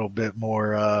a little bit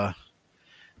more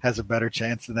has a better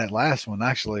chance than that last one.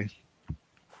 Actually,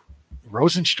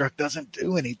 Rosenstruck doesn't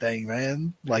do anything,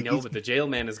 man. Like, I know, but the jail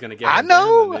man is going to get I him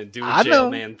know, down and do I jail know.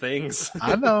 man things.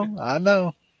 I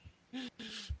know.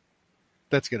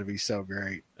 That's gonna be so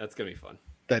great. That's going to be fun.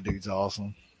 That dude's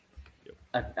awesome.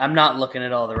 I'm not looking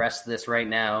at all the rest of this right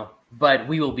now, but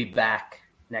we will be back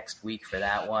next week for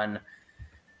that one.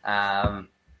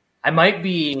 I might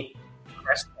be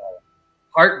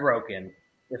heartbroken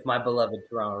if my beloved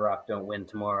Toronto Rock don't win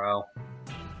tomorrow.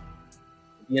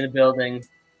 Be in the building,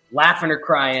 laughing or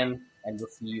crying, and we'll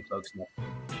see you folks next week.